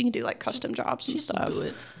can do like custom jobs and stuff. Do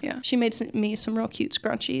it. Yeah. She made me some real cute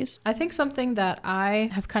scrunchies. I think something that I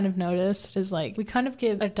have kind of noticed is like, we kind of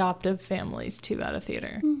give adoptive families too out of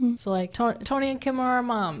theater. Mm-hmm. So like Tony and Kim are our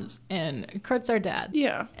moms, and Kurt's our dad.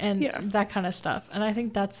 Yeah. And that kind of stuff. And I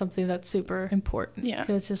think that's something that's super important. Yeah.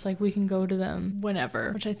 Because it's just like, we can go to them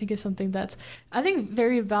whenever, which I think is something that's, I think,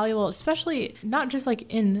 very valuable, especially not just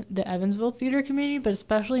like in the Evansville theater community, but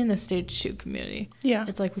especially in the Stage 2 community. Yeah.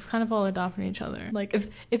 It's like, we've kind of all adopted each other. Like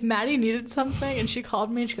if Maddie needed something and she called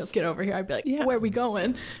me and she goes, get over here, I'd be like, where are we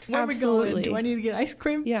going? Where Absolutely. are we going? Do I need to get ice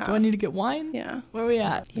cream? Yeah. Do I need to get wine? Yeah. Where are we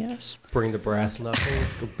at? Yes. Bring the brass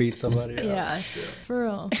knuckles, go beat somebody up. Yeah, for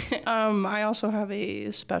real. I also have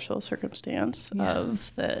a special circumstance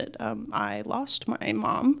of that. I lost my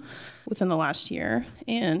mom within the last year,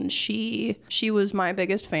 and she was my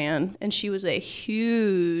biggest fan, and she was a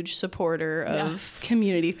huge supporter of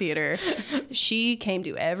community theater. She came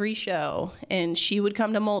to every show, and she would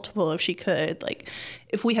come to multiple if she could. Like,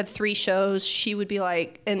 if we had 3 shows, she would be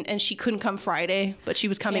like, and she couldn't come Friday, but she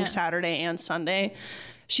was coming Saturday and Sunday.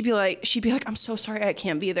 she'd be like, I'm so sorry I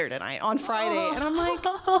can't be there tonight on Friday. And I'm like,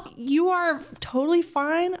 you are totally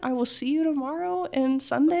fine. I will see you tomorrow and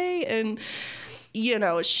Sunday. And, you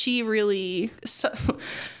know, she really,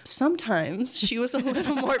 sometimes she was a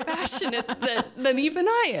little more passionate than even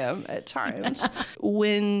I am at times.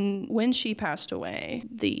 When she passed away,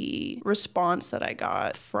 the response that I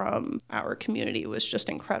got from our community was just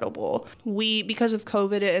incredible. Because of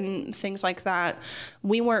COVID and things like that,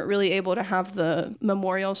 we weren't really able to have the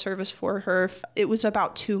memorial service for her. It was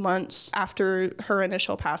about 2 months after her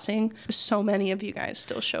initial passing. So many of you guys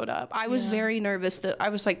still showed up. I was very nervous that I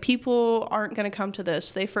was like, people aren't going to come to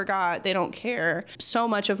this. They forgot. They don't care. So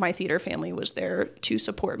much of my theater family was there to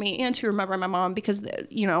support me and to remember my mom because,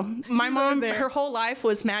 you know, my mom, her whole life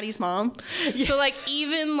was Maddie's mom. Yeah. So like,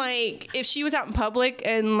 even like if she was out in public,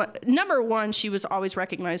 and number one, she was always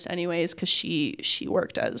recognized anyways because she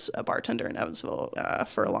worked as a bartender in Evansville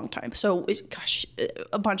for a long time. So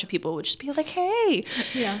a bunch of people would just be like, hey,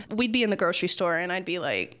 we'd be in the grocery store and I'd be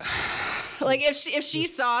like if she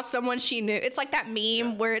saw someone she knew, it's like that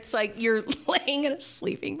meme where it's like you're laying in a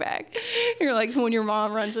sleeping bag. You're like when your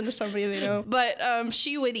mom runs into somebody they know. But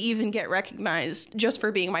she would even get recognized just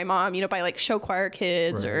for being my mom, you know, by like show choir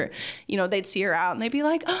kids or, you know, they'd see her out and they'd be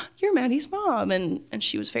like, oh, you're Maddie's mom. And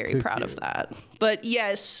she was very proud of that. But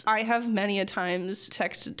yes, I have many a times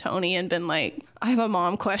texted Tony and been like, I have a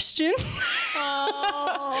mom question.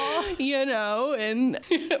 You know, and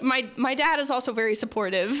my dad is also very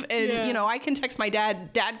supportive, and you know, I can text my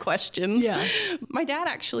dad questions. My dad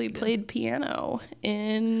actually played piano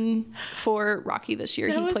for Rocky this year.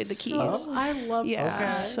 He played the keys. I love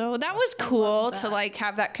that. So that was cool to like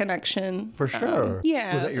have that connection. For sure.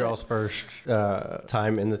 Was that your all's first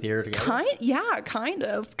time in the theater together? Kind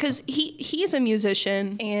of, because he's a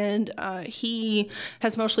musician, and he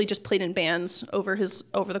has mostly just played in bands over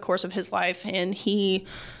the course of his life, and he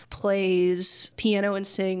plays piano and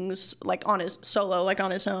sings like on his solo, like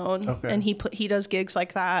on his own, and he does gigs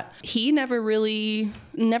like that. He never really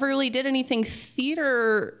did anything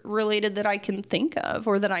theater related that I can think of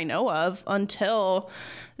or that I know of until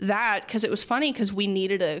that, because it was funny because we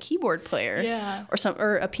needed a keyboard player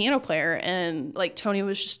or a piano player, and like Tony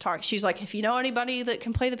was just talking. She's like, if you know anybody that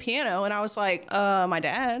can play the piano, and I was like, my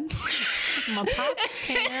dad. My pop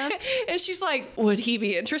can. And she's like, would he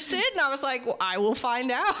be interested? And I was like, well, I will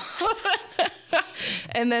find out.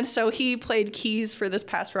 And then so he played keys for this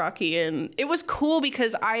past Rocky, and it was cool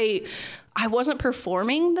because I wasn't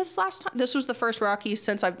performing this last time. This was the first Rocky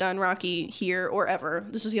since I've done Rocky here or ever.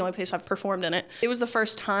 This is the only place I've performed in it. It was the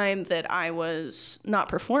first time that I was not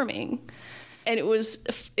performing. And it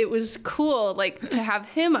was cool, like, to have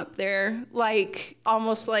him up there, like,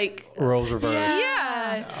 almost like... roles reversed.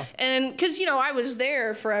 Yeah. And because, you know, I was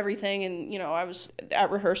there for everything, and, you know, I was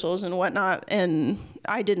at rehearsals and whatnot, and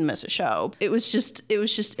I didn't miss a show. It was just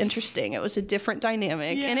interesting. It was a different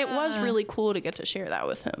dynamic, and it was really cool to get to share that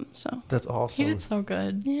with him. So that's awesome. He did so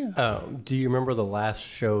good. Yeah. Do you remember the last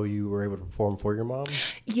show you were able to perform for your mom?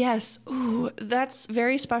 Yes. Ooh, that's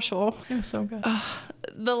very special. It was so good.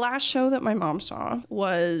 The last show that my mom saw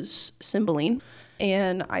was Cymbeline.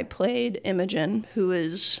 And I played Imogen, who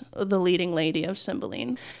is the leading lady of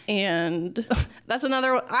Cymbeline. And that's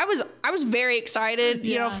another one. I was very excited,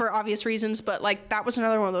 you know, for obvious reasons. But, like, that was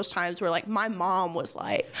another one of those times where, like, my mom was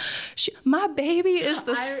like, my baby is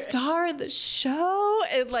the star of the show.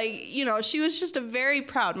 And, like, you know, she was just a very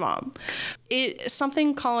proud mom. It's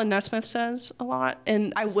something Colin Nesmith says a lot.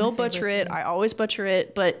 And I will butcher it. I always butcher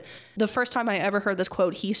it. But the first time I ever heard this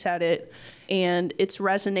quote, he said it. And it's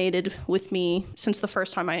resonated with me since the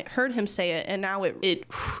first time I heard him say it. And now it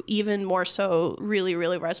even more so really,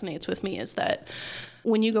 really resonates with me, is that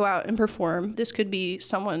when you go out and perform, this could be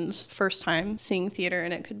someone's first time seeing theater,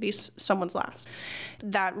 and it could be someone's last.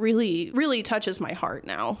 That really, really touches my heart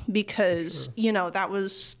now, because, you know, that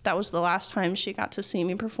was the last time she got to see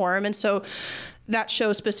me perform. And so that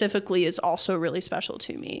show specifically is also really special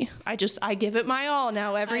to me. I give it my all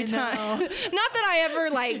now every time. Not that I ever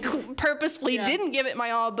like purposefully didn't give it my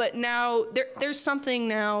all, but now there's something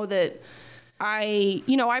now that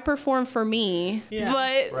I perform for me,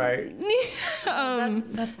 but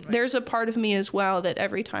there's a part of me as well that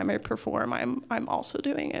every time I perform, I'm also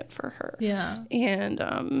doing it for her. Yeah. And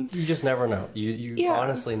you just never know. You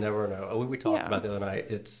honestly never know. We talked about the other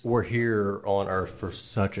night. We're here on Earth for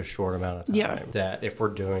such a short amount of time that if we're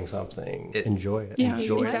doing something, enjoy it. Yeah,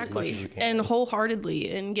 enjoy exactly. it as much as you can. And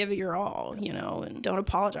wholeheartedly, and give it your all, you know, and don't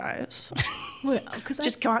apologize. Well, 'cause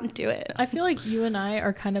just go out and do it. I feel like you and I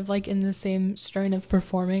are kind of like in the same same strain of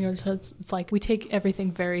performing, or so it's like we take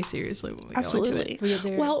everything very seriously when we go into it. We get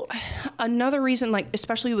there. Well, another reason, like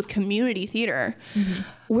especially with community theater,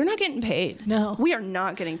 we're not getting paid. No, we are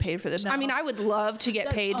not getting paid for this. No. I mean, I would love to get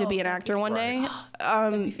paid to be an actor one day.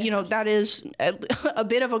 You know, that is a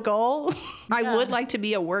bit of a goal. I would like to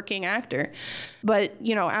be a working actor, but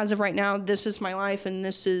you know, as of right now, this is my life, and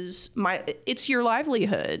this is it's your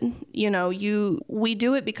livelihood. You know, we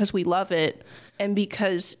do it because we love it. And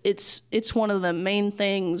because it's one of the main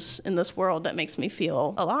things in this world that makes me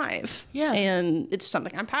feel alive. Yeah. And it's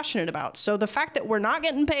something I'm passionate about. So the fact that we're not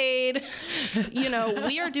getting paid, you know,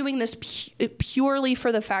 we are doing this purely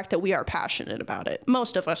for the fact that we are passionate about it.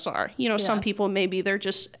 Most of us are. You know, some people maybe they're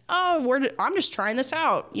just, I'm just trying this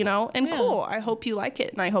out, you know, and cool. I hope you like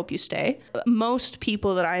it and I hope you stay. Most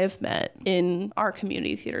people that I have met in our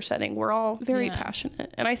community theater setting, we're all very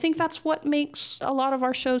passionate. And I think that's what makes a lot of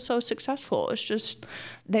our shows so successful. It's just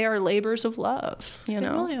they are labors of love, you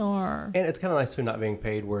know. They really are. And it's kind of nice too not being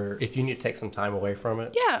paid, where if you need to take some time away from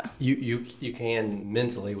it, you can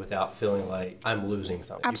mentally without feeling like I'm losing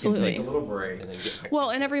something. Absolutely. You can take a little break and then get back.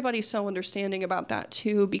 Well, and everybody's so understanding about that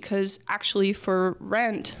too, because actually for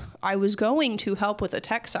Rent, I was going to help with the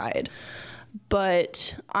tech side.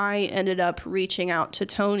 But I ended up reaching out to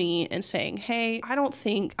Tony and saying, "Hey, I don't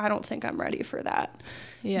think I'm ready for that."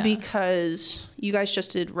 Yeah. Because you guys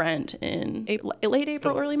just did Rent in late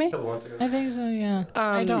April, early May? I think so, yeah.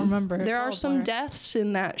 I don't remember. There are some deaths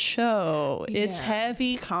in that show. Yeah. It's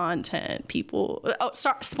heavy content. People... Oh,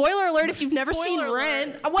 sorry. Spoiler alert if you've never seen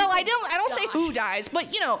Rent. Well, I don't say who dies,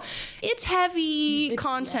 but, you know, it's heavy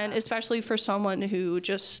content, especially for someone who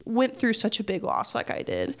just went through such a big loss like I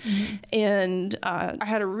did. Mm-hmm. And I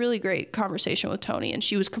had a really great conversation with Tony, and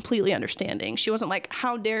she was completely understanding. She wasn't like,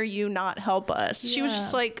 how dare you not help us? She was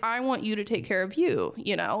just like, I want you to take care of you,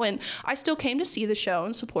 you know. And I still came to see the show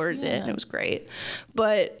and supported it, and it was great.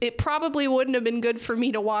 But it probably wouldn't have been good for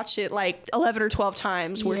me to watch it like 11 or 12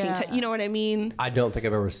 times working you know what I mean? I don't think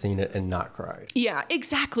I've ever seen it and not cried. Yeah,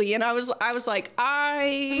 exactly. And I was like,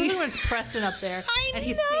 especially when it's Preston up there and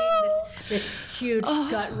he's singing this huge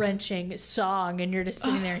gut-wrenching song, and you're just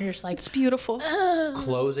sitting there and you're just like, it's beautiful.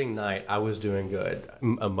 Closing night, I was doing good,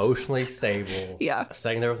 emotionally stable. Yeah,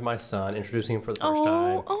 sitting there with my son, introducing him for the first time.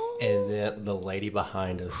 And then the lady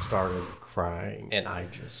behind us started crying, and I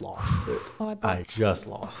just lost it. I just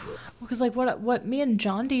lost it. Because like what me and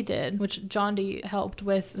John D did, which John D helped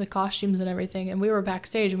with the costumes and everything, and we were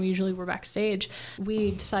backstage, and we usually were backstage.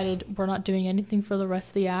 We decided we're not doing anything for the rest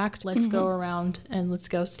of the act. Let's go around and let's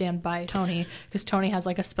go stand by Tony, because Tony has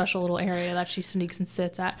like a special little area that she sneaks and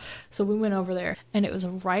sits at. So we went over there, and it was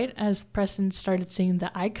right as Preston started singing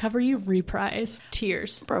the "I Cover You" reprise.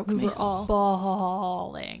 Tears broke me. We were all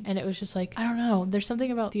bawling, and it was just like, I don't know. There's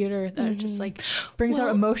something about theater that just like brings out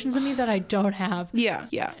emotions in me that I don't have. Yeah.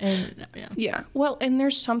 Well, and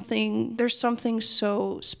there's something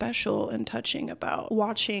so special and touching about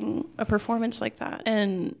watching a performance like that,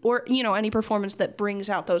 or you know, any performance that brings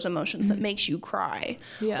out those emotions that makes you cry.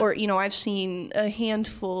 Yeah. Or you know, I've seen a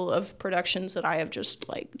handful of productions that I have just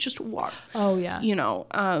watched. Oh yeah. You know,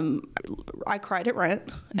 I cried at Rent,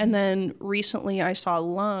 and then recently I saw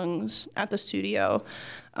Lungs at the studio.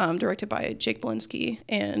 Directed by Jake Blinsky,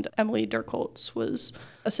 and Emily Dirkholtz was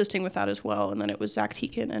assisting with that as well. And then it was Zach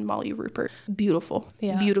Teakin and Molly Rupert. Beautiful,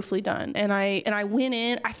 beautifully done. And I went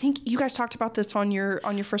in. I think you guys talked about this on your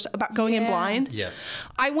first about going in blind. Yes,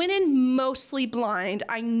 I went in mostly blind.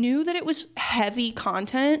 I knew that it was heavy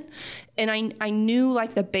content, and I knew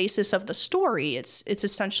like the basis of the story. It's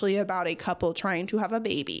essentially about a couple trying to have a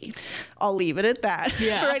baby. I'll leave it at that for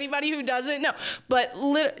anybody who doesn't know. But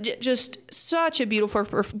just such a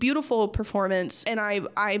beautiful performance, and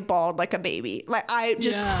I bawled like a baby. Like I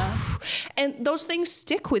just and those things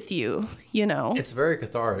stick with you, you know. It's very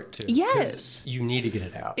cathartic too. Yes, you need to get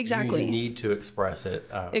it out. Exactly, you need to express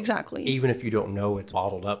it. Exactly, even if you don't know it's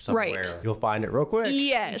bottled up somewhere, you'll find it real quick.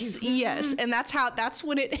 Yes, and that's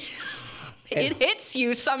when it. It hits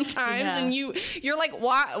you sometimes, and you're like,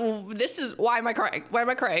 why am I crying? Why am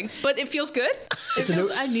I crying? But it feels good.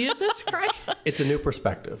 I needed this cry. It's a new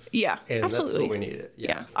perspective. Yeah, and absolutely. That's what we needed.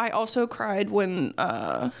 Yeah. I also cried when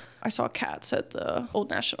I saw Cats at the Old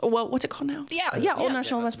National. Well, what's it called now? Old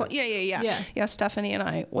National Basketball. Yeah. Stephanie and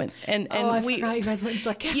I went, and I forgot you guys went and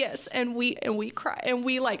saw Cats. Yes, and we cried, and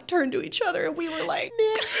we like turned to each other, and we were like,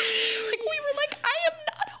 I am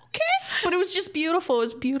not okay. But it was just beautiful. It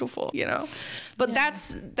was beautiful, you know. But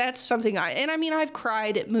that's something I've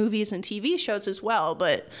cried at movies and TV shows as well.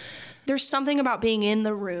 But there's something about being in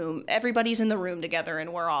the room. Everybody's in the room together,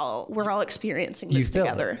 and we're all experiencing this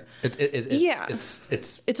together.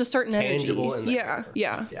 It's a certain tangible energy.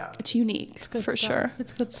 Yeah. It's unique. It's good for sure.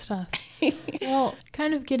 It's good stuff. Well,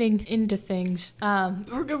 kind of getting into things.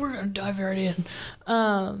 We're gonna dive right in.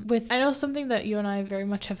 I know something that you and I very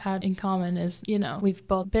much have had in common is, we've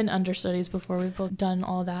both been understudies before. We've both done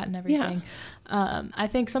all that and everything. I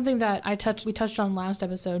think something that we touched on last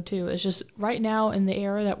episode too is just right now in the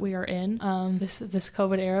era that we are in, this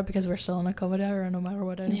COVID era, because we're still in a COVID era no matter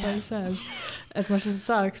what anybody says, as much as it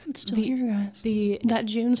sucks. It's still here, guys. That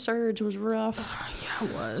June surge was rough. Yeah,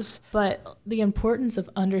 it was. But the importance of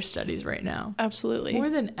understudies right now. Absolutely. More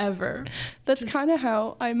than ever. That's kind of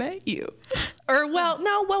how I met you.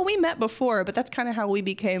 We met before, but that's kind of how we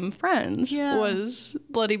became friends. Yeah. Was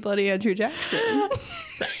Bloody Andrew Jackson.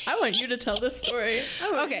 I want you to tell this story.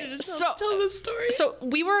 Tell this story. So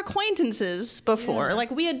we were acquaintances before. Yeah.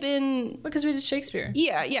 Like we had been... Because we did Shakespeare.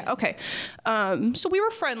 Yeah, okay. So we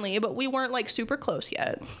were friendly, but we weren't like super close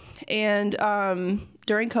yet. And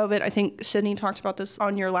during COVID, I think Sydney talked about this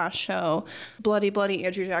on your last show. Bloody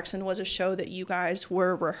Andrew Jackson was a show that you guys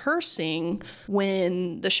were rehearsing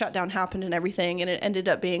when the shutdown happened and everything, and it ended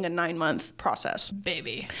up being a 9-month process.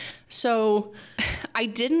 Baby. So I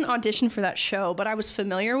didn't audition for that show, but I was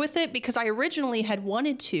familiar with it because I originally had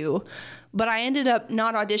wanted to, but I ended up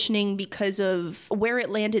not auditioning because of where it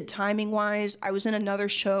landed timing-wise. I was in another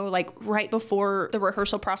show like right before the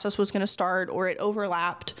rehearsal process was going to start, or it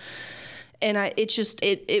overlapped. And it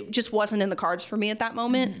just wasn't in the cards for me at that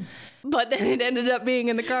moment. Mm-hmm. But then it ended up being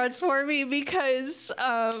in the cards for me because...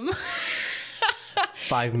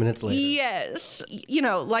 5 minutes later. Yes.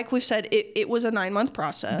 Like we've said, it was a 9-month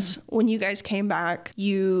process. Mm-hmm. When you guys came back,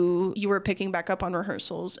 you were picking back up on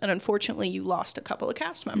rehearsals, and unfortunately you lost a couple of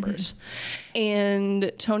cast members. Mm-hmm.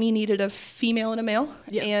 And Tony needed a female and a male.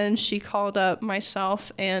 Yep. And she called up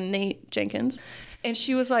myself and Nate Jenkins. And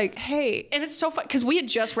she was like, hey, and it's so fun because we had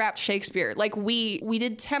just wrapped Shakespeare. Like we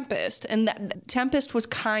did Tempest, and that Tempest was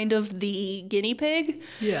kind of the guinea pig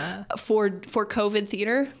for COVID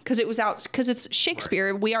theater because it's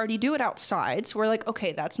Shakespeare. Right. We already do it outside. So we're like,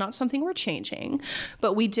 okay, that's not something we're changing.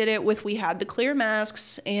 But we did it we had the clear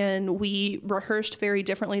masks, and we rehearsed very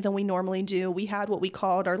differently than we normally do. We had what we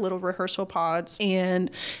called our little rehearsal pods,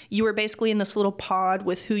 and you were basically in this little pod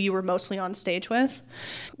with who you were mostly on stage with.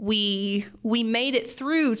 We made it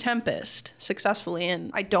through Tempest successfully,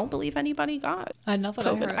 and I don't believe anybody got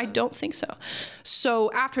COVID. I don't think so.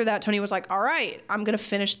 So after that, Tony was like, all right, I'm going to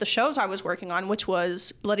finish the shows I was working on, which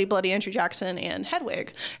was Bloody Andrew Jackson and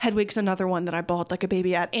Hedwig. Hedwig's another one that I bawled like a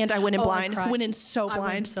baby at, and I went in blind. Went in so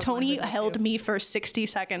blind. Tony held me for 60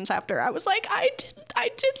 seconds after. I was like, I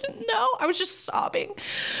didn't know. I was just sobbing.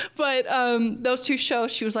 But those two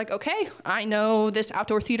shows, she was like, okay, I know this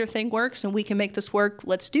outdoor theater thing works, and we can make this work.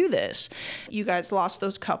 Let's do this. You guys lost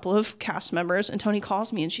those couple of cast members, and Tony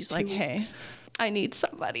calls me and she's like, hey, I need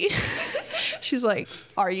somebody. She's like,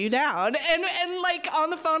 are you down? And like on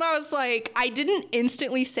the phone, I was like, I didn't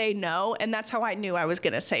instantly say no. And that's how I knew I was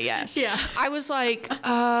going to say yes. Yeah. I was like,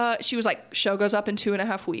 she was like, show goes up in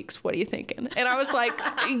 2.5 weeks. What are you thinking? And I was like,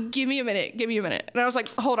 give me a minute. And I was like,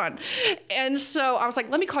 hold on. And so I was like,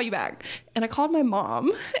 let me call you back. And I called my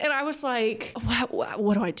mom, and I was like,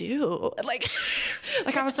 what do I do? Like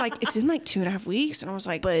I was like, it's in like 2.5 weeks. And I was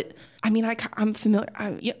like, but I mean, I'm familiar.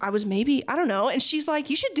 I was maybe, I don't know. And she's like,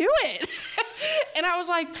 you should do it. And I was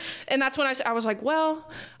like, and that's when I was like, well,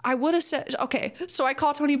 I would have said, okay. So I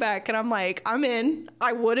called Tony back, and I'm like, I'm in.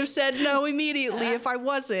 I would have said no immediately if I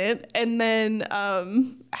wasn't. And then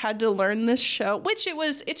had to learn this show, which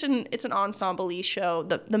it's an ensemble-y show.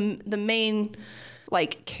 The main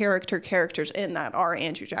like characters in that are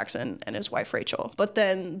Andrew Jackson and his wife Rachel, but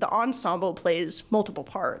then the ensemble plays multiple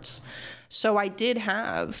parts. So I did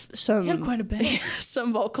have quite a bit.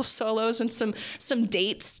 some vocal solos and some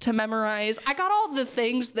dates to memorize. I got all the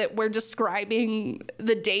things that were describing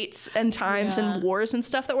the dates and times and wars and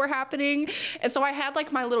stuff that were happening. And so I had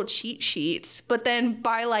like my little cheat sheets, but then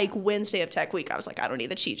by like Wednesday of Tech Week, I was like, I don't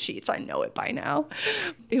need the cheat sheets. I know it by now.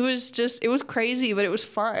 It was crazy, but it was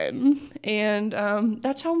fun. And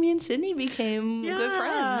that's how me and Sydney became good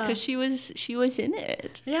friends, because she was in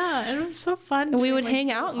it. Yeah, it was so fun. And we would hang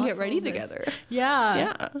out and get ready together.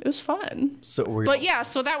 Yeah, it was fun. So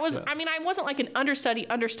that was, I mean, I wasn't like an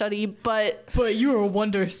understudy, but you were a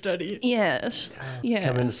wonder study. Yes. Yeah.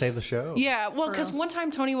 Come in to save the show. Yeah. Well, because one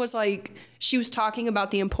time Tony was like, she was talking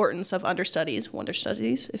about the importance of wonder studies,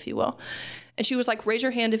 if you will. And she was like, raise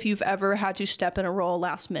your hand if you've ever had to step in a role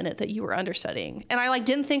last minute that you were understudying. And I like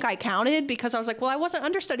didn't think I counted because I was like, well, I wasn't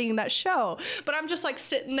understudying that show. But I'm just like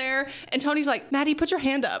sitting there and Tony's like, Maddie, put your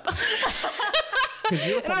hand up.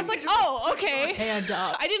 And I was like, oh, okay. Hand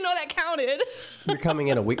up. I didn't know that counted. You're coming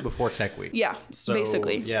in a week before Tech Week. Yeah, so,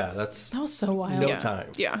 basically. Yeah, that was so wild. No time.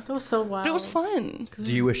 Yeah. That was so wild. But it was fun.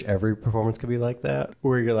 Do you wish every performance could be like that?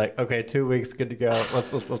 Where you're like, okay, 2 weeks, good to go.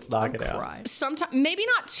 Let's knock it out. Sometimes, maybe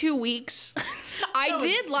not 2 weeks. I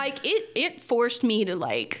did like it forced me to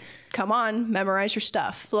like, come on, memorize your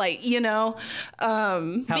stuff. Like, you know,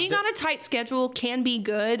 being on a tight schedule can be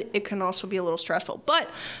good. It can also be a little stressful. But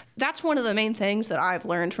that's one of the main things that I've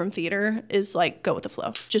learned from theater is like, go with the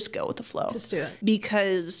flow. Just go with the flow. Just do it.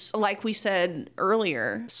 Because like we said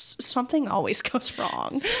earlier, something always goes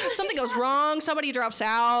wrong. Something goes wrong. Somebody drops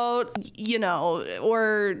out, you know,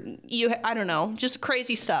 or I don't know, just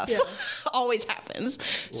crazy stuff always happens.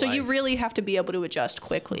 So you really have to be able to adjust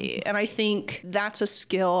quickly. And I think that's a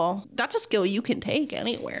skill you can take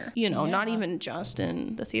anywhere, you know, not even just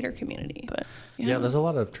in the theater community, but yeah, there's a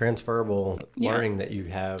lot of transferable learning that you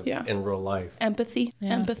have in real life. Empathy,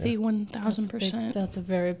 1000%. That's a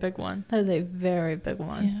very big one. That is a very big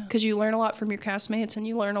one. Because you learn a lot from your castmates and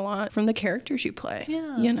you learn a lot from the characters you play.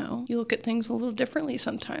 Yeah. You know, you look at things a little differently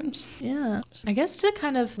sometimes. Yeah. I guess to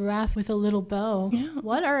kind of wrap with a little bow,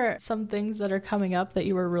 what are some things that are coming up that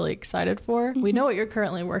you were really excited for? We know what you're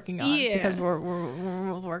currently working on because we're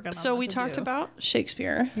working on So we talked about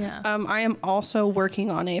Shakespeare. Yeah. I am also working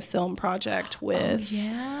on a film project with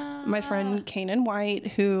my friend Kanan White,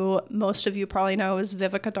 who most of you probably know is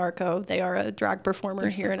Vivica Darko. They are a drag performer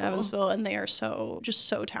here in Evansville, and they are so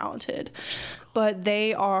talented. But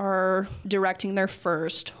they are directing their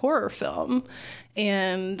first horror film,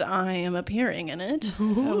 and I am appearing in it.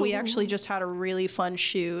 We actually just had a really fun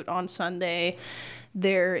shoot on Sunday.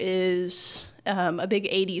 There is a big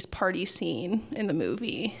 80s party scene in the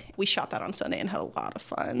movie. We shot that on Sunday and had a lot of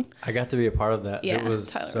fun. I got to be a part of that. It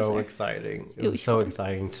was so exciting. It was so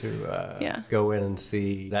exciting to go in and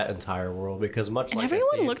see that entire world because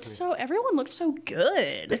everyone looked so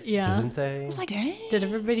good. Yeah. Didn't they? I was like, dang. Did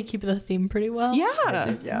everybody keep the theme pretty well?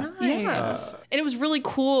 Yeah. Yeah. Nice. And it was really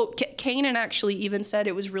cool. Kanan actually even said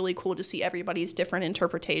it was really cool to see everybody's different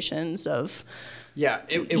interpretations of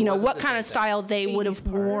you know, what kind of style they would have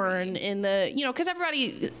worn in the, you know, because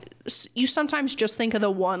everybody, you sometimes just think of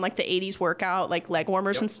the one, like the 80s workout, like leg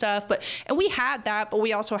warmers and stuff. And we had that, but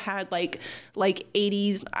we also had like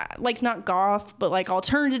 80s, like not goth, but like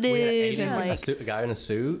alternative. And like a guy in a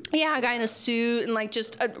suit. Yeah, a guy in a suit and like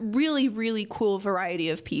just a really, really cool variety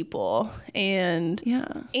of people. And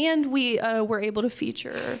and we were able to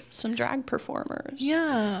feature some drag performers.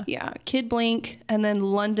 Yeah. Yeah. Kid Blink and then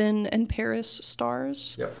London and Paris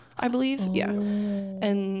stars. Yep. I believe. Yeah.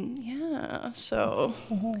 And so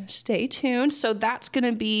stay tuned. So that's going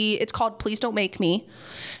to be, it's called Please Don't Make Me.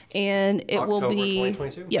 And it will be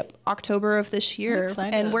 2022? October of this year.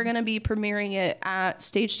 And we're going to be premiering it at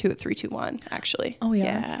Stage 2 at 321, actually. Oh,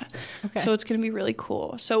 yeah. Okay. So it's going to be really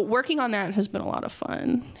cool. So working on that has been a lot of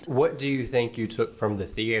fun. What do you think you took from the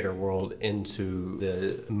theater world into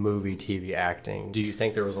the movie, TV acting? Do you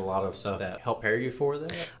think there was a lot of stuff that helped prepare you for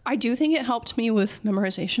that? I do think it helped me with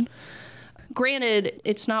memorization. Granted,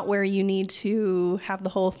 it's not where you need to have the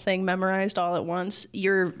whole thing memorized all at once.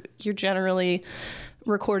 You're generally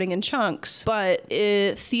recording in chunks, but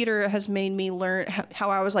theater has made me learn how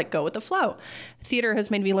I was like, go with the flow. Theater has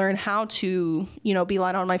made me learn how to, you know, be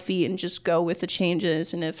light on my feet and just go with the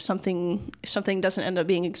changes. And if something doesn't end up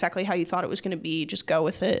being exactly how you thought it was going to be, just go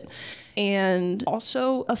with it. And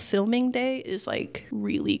also a filming day is like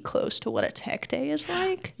really close to what a tech day is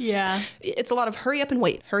like. Yeah. It's a lot of hurry up and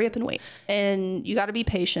wait. And you got to be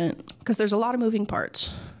patient because there's a lot of moving parts.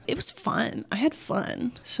 It was fun. I had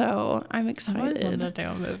fun. So I'm excited. I always wanted to do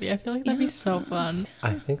a movie. I feel like that'd be so fun.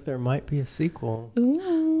 I think there might be a sequel.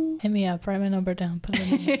 Ooh. Hit me up. Write my number down. Put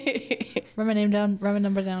it in. Write my name down. Write my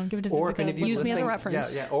number down. Give it to Vivica. Use me as a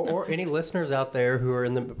reference. Yeah. Or any listeners out there who are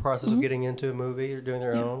in the process of getting into a movie or doing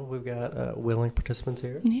their own. We've got willing participants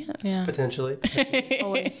here. Yes. Yeah. Potentially.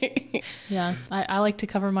 Always. Yeah. I like to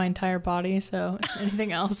cover my entire body, so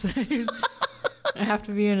anything else, I have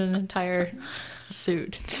to be in an entire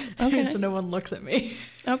suit. Okay. So no one looks at me.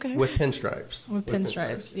 Okay. With pinstripes. With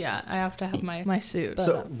pinstripes. Yeah, I have to have my suit.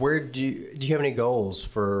 So where do you have any goals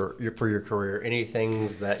for your career? Any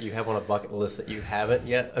things that you have on a bucket list that you haven't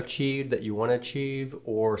yet achieved that you want to achieve,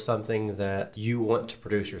 or something that you want to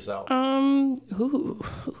produce yourself?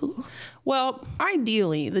 Well,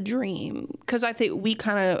 ideally, the dream, because I think we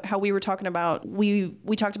kind of, how we were talking about, we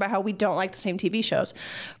talked about how we don't like the same TV shows,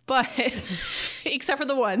 but except for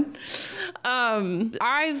the one.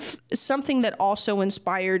 Something that also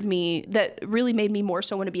inspired me, that really made me more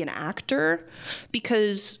so want to be an actor,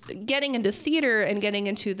 because getting into theater and getting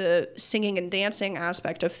into the singing and dancing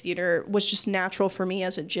aspect of theater was just natural for me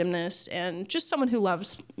as a gymnast and just someone who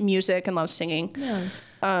loves music and loves singing. Yeah.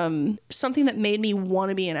 Something that made me want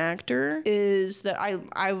to be an actor is that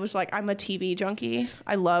I was like, I'm a TV junkie.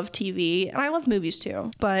 I love TV and I love movies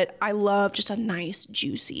too, but I love just a nice,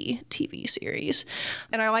 juicy TV series.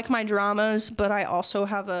 And I like my dramas, but I also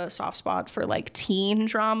have a soft spot for like teen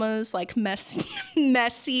dramas, like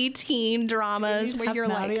messy teen dramas where you're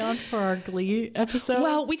Maddie like on for our Glee episode.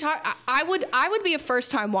 Well, we talk. I would be a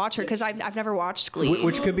first time watcher because I've never watched Glee,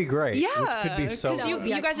 which could be great. Yeah, which could be so. Because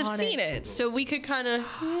you guys have seen it, so we could kind of.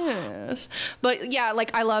 Yes. But yeah,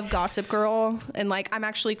 like I love Gossip Girl, and like I'm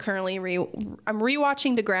actually currently I'm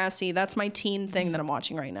rewatching Degrassi. That's my teen thing that I'm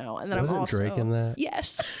watching right now. And then Wasn't I'm also Drake in that?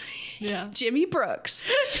 Yes. Yeah. Jimmy Brooks.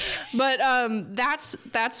 But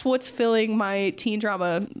that's what's filling my teen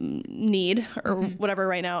drama need or whatever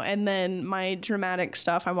right now. And then my dramatic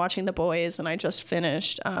stuff, I'm watching The Boys, and I just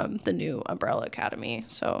finished the new Umbrella Academy.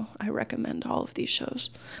 So I recommend all of these shows.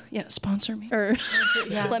 Yeah, sponsor me. Or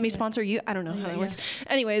let me sponsor you. I don't know how that works.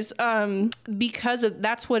 Anyways, because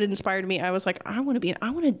that's what inspired me. I was like, I want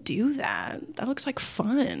to do that. That looks like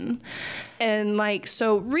fun. And like,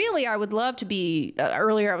 so really I would love to be,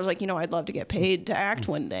 earlier I was like, I'd love to get paid to act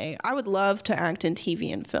one day. I would love to act in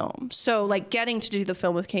TV and film. So like getting to do the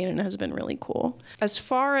film with Kanan has been really cool. As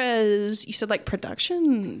far as you said, like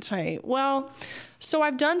production type, well, so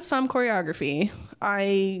I've done some choreography.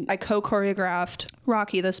 I co-choreographed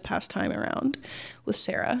Rocky this past time around with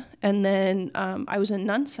Sarah. And then I was in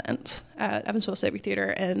Nonsense at Evansville Savory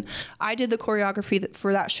Theater. And I did the choreography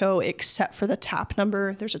for that show except for the tap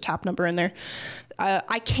number. There's a tap number in there.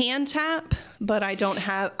 I can tap, but I don't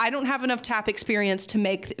have enough tap experience to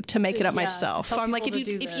make it up myself. So I'm like,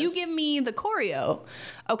 if you give me the choreo,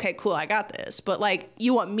 okay, cool, I got this. But like,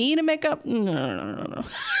 you want me to make up? No.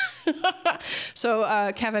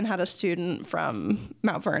 So Kevin had a student from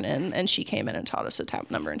Mount Vernon, and she came in and taught us a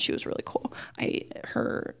tap number, and she was really cool.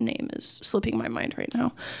 Her name is slipping my mind right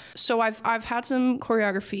now. So I've had some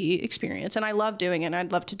choreography experience, and I love doing it, and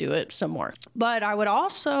I'd love to do it some more. But I would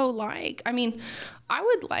also I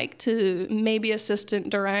would like to maybe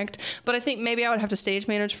assistant direct, but I think maybe I would have to stage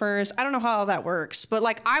manage first. I don't know how all that works, but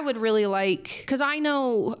like I would really like, because I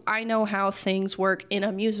know how things work in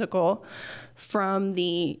a musical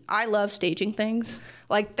I love staging things.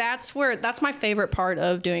 Like that's my favorite part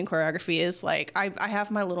of doing choreography is like I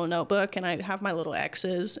have my little notebook and I have my little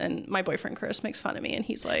X's, and my boyfriend Chris makes fun of me and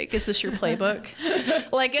he's like, "Is this your playbook?"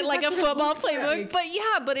 like a football playbook.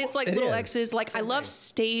 But it's like little X's. Like I love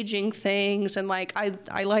staging things, and like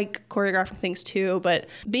I like choreographing things too. But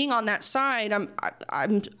being on that side,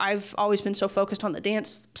 I've always been so focused on the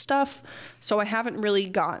dance stuff, so I haven't really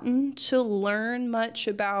gotten to learn much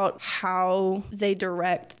about how they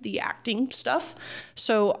direct the acting stuff.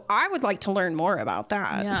 So I would like to learn more about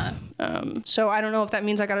that. Yeah. So I don't know if that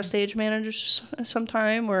means I got a stage manager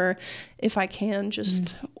sometime, or if I can just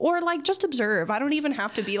observe. I don't even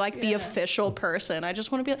have to be like the official person. I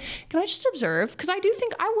just want to be like, can I just observe? Because I do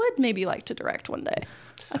think I would maybe like to direct one day.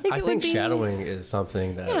 I think shadowing is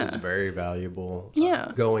something that is very valuable.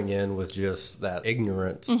 Going in with just that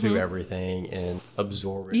ignorance to everything and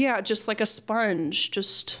absorbing. Yeah, just like a sponge,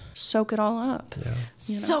 just soak it all up. Yeah.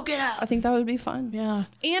 Soak it up. I think that would be fun. Yeah.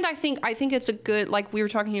 And I think it's a good, like we were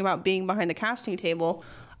talking about being behind the casting table,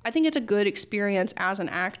 I think it's a good experience as an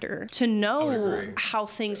actor to know how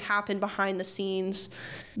things happen behind the scenes,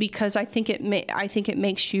 because I think it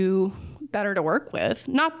makes you better to work with.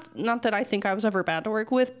 Not that I think I was ever bad to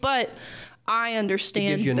work with, but I understand. It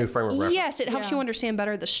gives you a new frame of reference. Yes, it helps you understand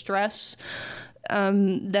better the stress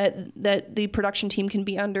that the production team can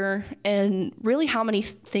be under, and really how many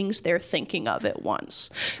things they're thinking of at once.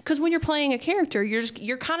 Because when you're playing a character,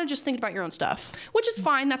 you're kind of just thinking about your own stuff, which is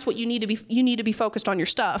fine. That's what you need to be. You need to be focused on your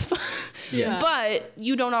stuff. Yeah. But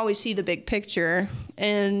you don't always see the big picture,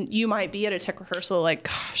 and you might be at a tech rehearsal like,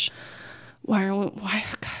 gosh,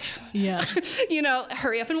 Yeah.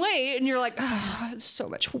 Hurry up and wait. And you're like, so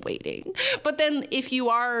much waiting. But then if you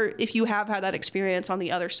have had that experience on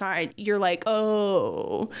the other side, you're like,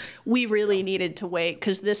 oh, we really needed to wait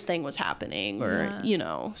because this thing was happening, or,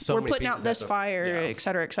 so we're putting out this fire, et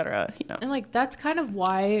cetera, et cetera. And like, that's kind of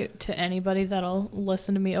why, to anybody that'll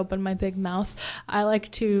listen to me open my big mouth, I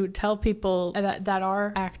like to tell people that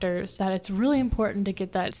are actors that it's really important to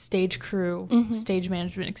get that stage crew, stage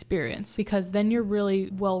management experience, because then you're really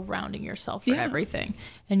well-rounding yourself for everything.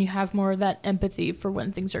 And you have more of that empathy for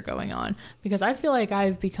when things are going on. Because I feel like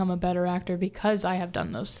I've become a better actor because I have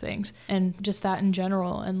done those things. And just that in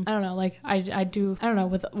general. And I don't know, like I don't know,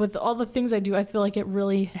 with all the things I do, I feel like it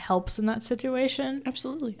really helps in that situation.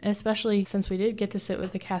 Absolutely. And especially since we did get to sit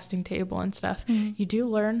with the casting table and stuff, you do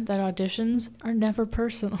learn that auditions are never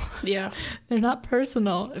personal. Yeah. They're not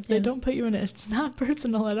personal. If they don't put you in it, it's not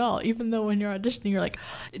personal at all. Even though when you're auditioning, you're like,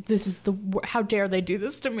 this is how dare they do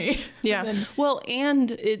this to me? Yeah.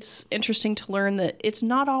 And it's interesting to learn that it's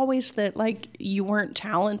not always that like you weren't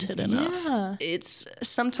talented enough. Yeah.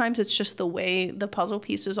 Sometimes it's just the way the puzzle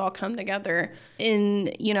pieces all come together.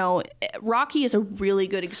 And, Rocky is a really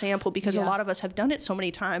good example because a lot of us have done it so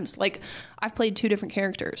many times. Like, I've played 2 different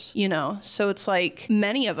characters, so it's like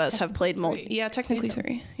many of us have played technically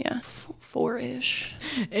 3. Yeah. 4-ish.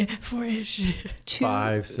 4-ish. 2,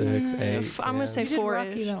 5, 6, 8. I'm going to say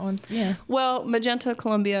 4-ish. That one. Yeah. Well, Magenta,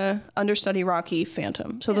 Columbia, Understudy, Rocky,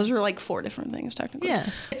 Phantom. So those are like 4 different things technically. Yeah.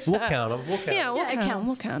 We'll count them.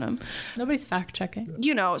 We'll count them. Nobody's fact checking.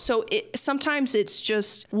 So sometimes it's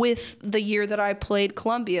just with the year that I played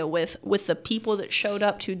Columbia, with the people that showed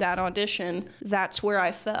up to that audition, that's where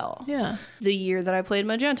I fell. Yeah. The year that I played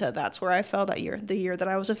Magenta, that's where I fell that year. The year that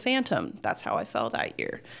I was a Phantom, that's how I fell that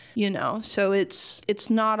year. So it's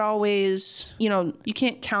not always, you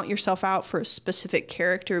can't count yourself out for a specific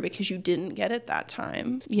character because you didn't get it that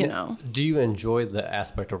time, Do you enjoy the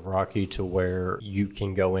aspect of Rocky to where you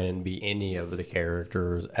can go in and be any of the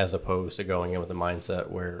characters as opposed to going in with the mindset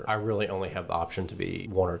where I really only have the option to be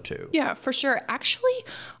 1 or 2? Yeah, for sure. Actually,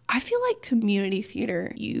 I feel like community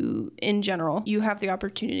theater, in general, you have the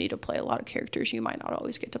opportunity to play a lot of characters you might not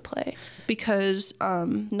always get to play. Because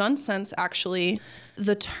Nonsense, actually,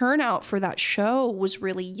 the turnout for that show was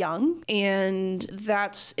really young, and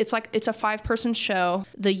it's a 5-person show.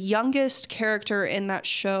 The youngest character in that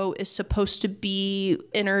show is supposed to be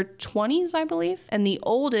in her 20s, I believe, and the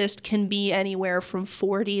oldest can be anywhere from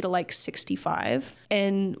 40 to like 65.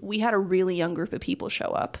 And we had a really young group of people show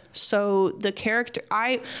up. So the character,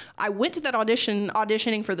 I went to that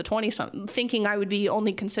auditioning for the 20-something, thinking I would be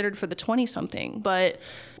only considered for the 20-something, but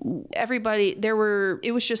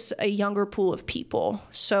it was just a younger pool of people.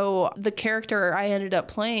 So the character I ended up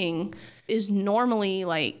playing is normally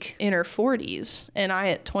like in her 40s, and I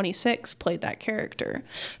at 26 played that character.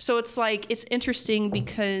 So it's like, it's interesting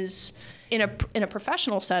because in a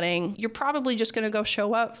professional setting, you're probably just going to go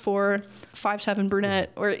show up for 5'7" brunette,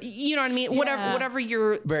 or you know what I mean? Yeah. Whatever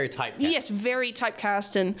you're... Very typecast. Yes, very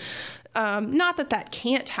typecast. And not that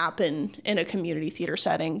can't happen in a community theater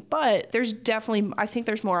setting, but there's definitely, I think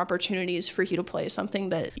there's more opportunities for you to play something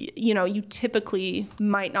that, you typically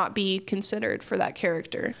might not be considered for that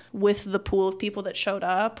character with the pool of people that showed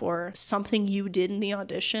up, or something you did in the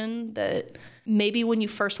audition that maybe when you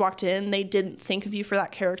first walked in, they didn't think of you for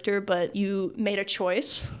that character, but you made a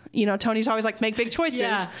choice. Tony's always like, make big choices.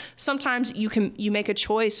 Yeah. Sometimes you make a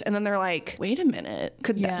choice and then they're like, wait a minute,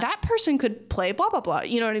 that person could play blah, blah, blah.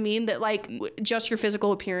 You know what I mean? That like just your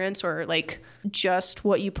physical appearance, or like just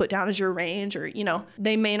what you put down as your range, or,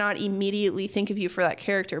 they may not immediately think of you for that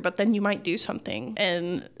character, but then you might do something.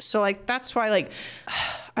 And so like, that's why like,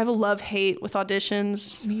 I have a love-hate with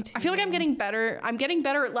auditions. Me too. I feel like I'm getting better. I'm getting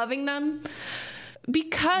better at loving them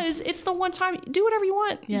because it's the one time. Do whatever you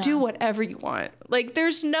want. Yeah. Do whatever you want. Like,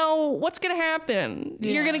 there's no, what's going to happen?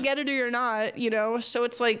 Yeah. You're going to get it or you're not, So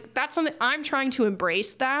it's like, that's something I'm trying to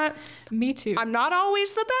embrace that. Me too. I'm not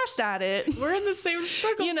always the best at it. We're in the same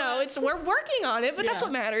struggle. We're working on it, but that's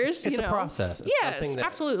what matters. It's a process. It's yes,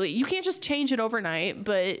 absolutely. You can't just change it overnight,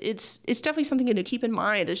 but it's definitely something to keep in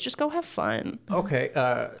mind, is just go have fun. Okay.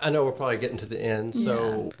 I know we're probably getting to the end.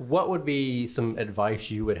 So what would be some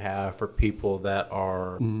advice you would have for people that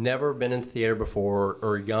are never been in theater before,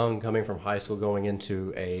 or young, coming from high school, going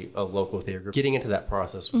into a local theater group, getting into that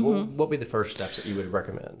process? What would be the first steps that you would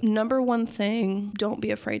recommend? Number one thing, don't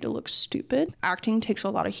be afraid to look stupid. Acting takes a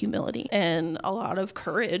lot of humility and a lot of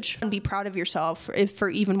courage, and be proud of yourself for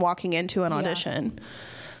even walking into an audition.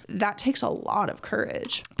 That takes a lot of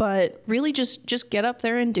courage, but really just get up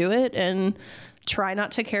there and do it, and try not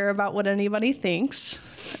to care about what anybody thinks.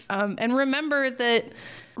 And remember that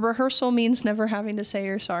rehearsal means never having to say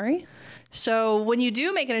you're sorry. So when you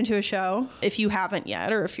do make it into a show, if you haven't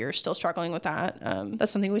yet, or if you're still struggling with that, that's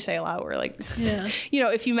something we say a lot. We're like,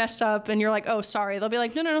 if you mess up and you're like, oh, sorry, they'll be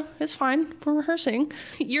like, no, it's fine. We're rehearsing.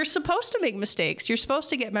 You're supposed to make mistakes. You're supposed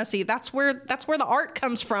to get messy. That's where the art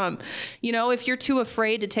comes from. If you're too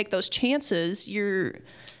afraid to take those chances, you're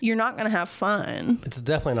not going to have fun. It's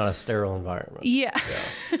definitely not a sterile environment. Yeah.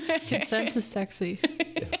 Consent is sexy.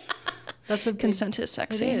 Yes. That's a consent is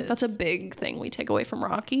sexy. That's a big thing we take away from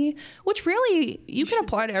Rocky, which really you can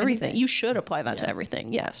apply to everything. Anything. You should apply that to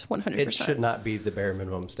everything. Yes, 100%. It should not be the bare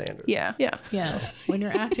minimum standard. Yeah. When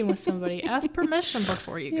you're acting with somebody, ask permission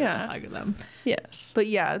before you go hug them. Yes. But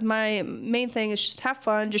my main thing is just have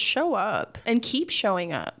fun, just show up and keep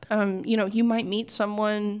showing up. You might meet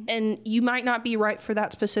someone and you might not be right for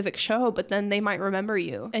that specific show, but then they might remember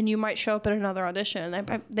you and you might show up at another audition.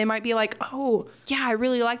 They might be like, oh, yeah, I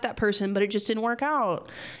really like that person, but it just didn't work out.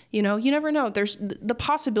 You never know. The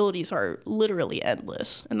possibilities are literally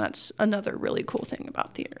endless. And that's another really cool thing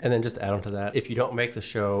about theater. And then just add on to that, if you don't make the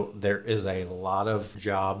show, there is a lot of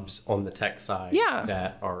jobs on the tech side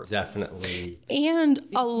that are definitely... And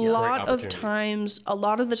a lot of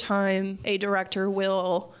the time, a director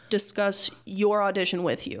will discuss your audition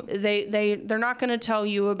with you. They're not going to tell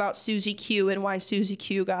you about Susie Q and why Susie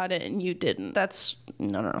Q got it and you didn't. That's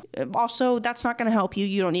no. Also, that's not going to help you.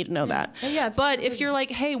 You don't need to know that. But if you're like,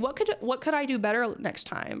 hey, what could I do better next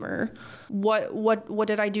time, or what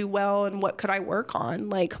did I do well and what could I work on?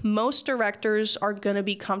 Like, most directors are going to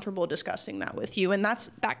be comfortable discussing that with you, and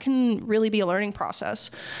that can really be a learning process.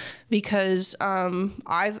 Because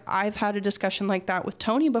I've had a discussion like that with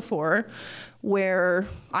Tony before, where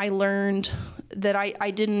I learned that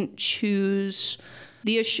I didn't choose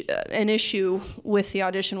the issue. An issue with the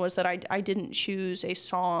audition was that I didn't choose a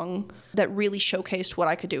song that really showcased what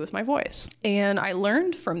I could do with my voice, and I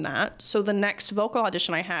learned from that. So the next vocal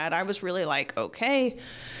audition I had, I was really like, okay,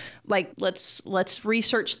 like let's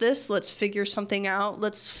research this, let's figure something out,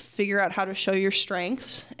 let's figure out how to show your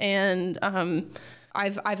strengths. And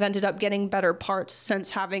I've ended up getting better parts since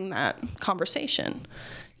having that conversation.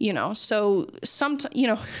 So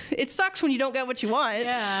it sucks when you don't get what you want.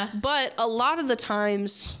 Yeah. But a lot of the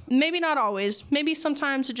times, maybe not always, maybe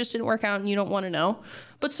sometimes it just didn't work out and you don't want to know.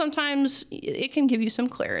 But sometimes it can give you some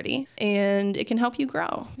clarity and it can help you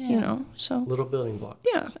grow, so. Little building blocks.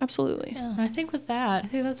 Yeah, absolutely. Yeah. I think with that, I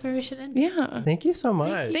think that's where we should end. Yeah. Thank you so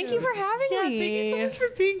much. Thank you for having me. Thank you so much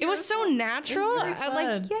for being here. It was so natural.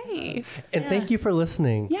 Really yay. And thank you for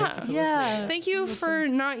listening. Yeah. Thank you for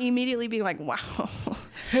not immediately being like, wow,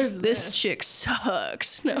 this chick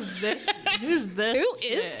sucks. No. Who's this? Who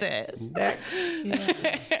is this? Next.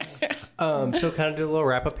 So kind of do a little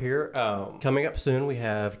wrap up here. Coming up soon, we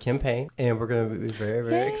have Kim Payne, and we're going to be very,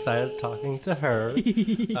 very excited talking to her.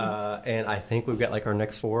 And I think we've got like our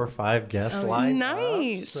next 4 or 5 guests lined up.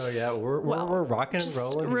 Nice. So yeah, we're rocking and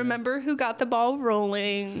rolling. Remember who got the ball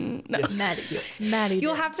rolling? No. Yes. Maddie.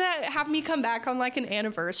 You'll have to have me come back on like an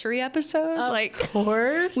anniversary episode. Of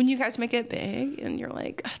course. When you guys make it big and you're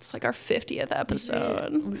like, it's like our 50th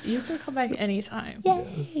episode. You can come back anytime.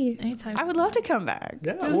 Yay. Anytime. I would love to come back.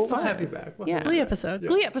 Yeah, we'll have you back. Glee episode.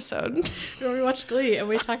 Glee episode. When we watch Glee and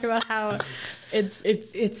we talk about how it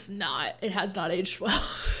has not aged well.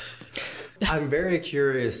 I'm very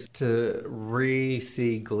curious to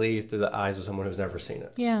re-see Glee through the eyes of someone who's never seen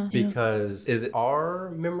it. Yeah. Because is it our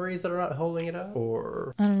memories that are not holding it up,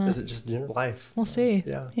 or I don't know. Is it just general life? We'll see.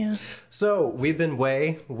 Yeah. So we've been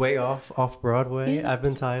way off-Broadway. Yeah. I've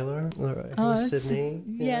been Tyler. All right. Sydney.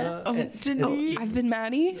 Yeah. Sydney. I've been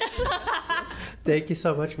Maddie. Thank you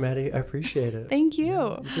so much, Maddie. I appreciate it. Thank you.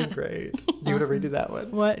 You did great. Do you want to redo that one?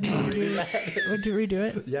 What? Do you redo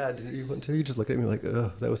it? Yeah. Do you want to? You just look at me like,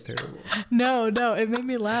 oh, that was terrible. No, it made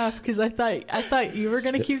me laugh because I thought you were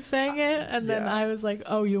gonna keep saying it, and then I was like,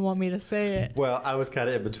 oh, you want me to say it? Well, I was kind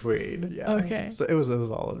of in between. Yeah. Okay. So it was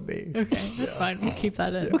all on me. Okay, that's fine. We'll keep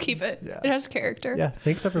that in. We'll keep it. Yeah. It has character. Yeah.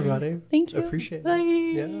 Thanks everybody. Thank you. Appreciate it. Bye.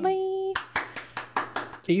 Yeah. Bye.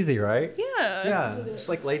 Easy, right? Yeah. Yeah. Just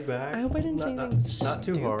like laid back. I hope I didn't say anything not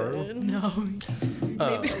too hard. No.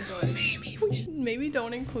 Maybe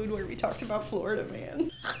don't include where we talked about Florida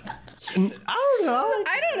Man. I don't know.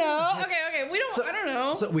 Okay. I don't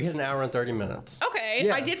know. So we hit 1 hour and 30 minutes. Okay.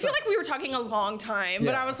 Yeah, I did feel like we were talking a long time,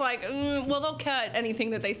 but I was like, well, they'll cut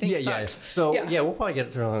anything that they think sucks. So we'll probably get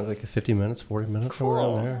it through like 50 minutes, 40 minutes, somewhere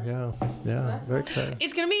around there. Yeah. Very exciting.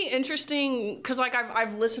 It's gonna be interesting because like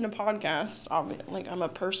I've listened to podcasts. Like I'm a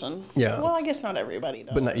person. Yeah. Well, I guess not everybody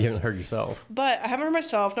does. But you haven't heard yourself. But I haven't heard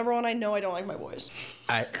myself. Number one, I know I don't like my voice.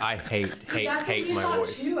 I hate my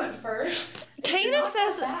voice. Too at first. Kanan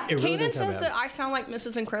says that I sound like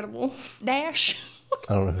Mrs. Incredible. Dash.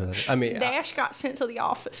 I don't know who that is. I mean, Dash got sent to the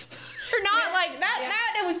office. Or not like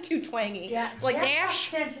that. That was too twangy. Yeah. Like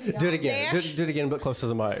Dash. Do it again. Do it again, but close to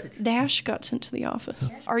the mic. Dash got sent to the office.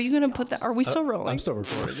 Are you gonna put that? Are we still rolling? I'm still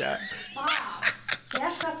recording. Yeah.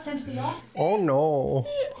 Dash got sent to the office. Oh no!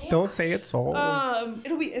 Don't say it's all.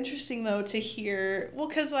 It'll be interesting though to hear. Well,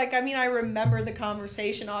 because like I mean, I remember the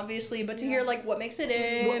conversation obviously, but to hear like what makes it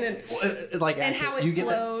in and how it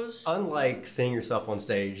flows. Unlike seeing yourself on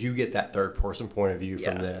stage, you get that third person point of view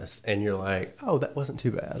from this, and you're like, oh, that wasn't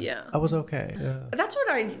too bad. Yeah, I was okay. Yeah. That's what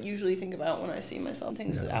I usually think about when I see myself.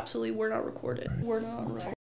 Things that absolutely were not recorded. Were not recorded.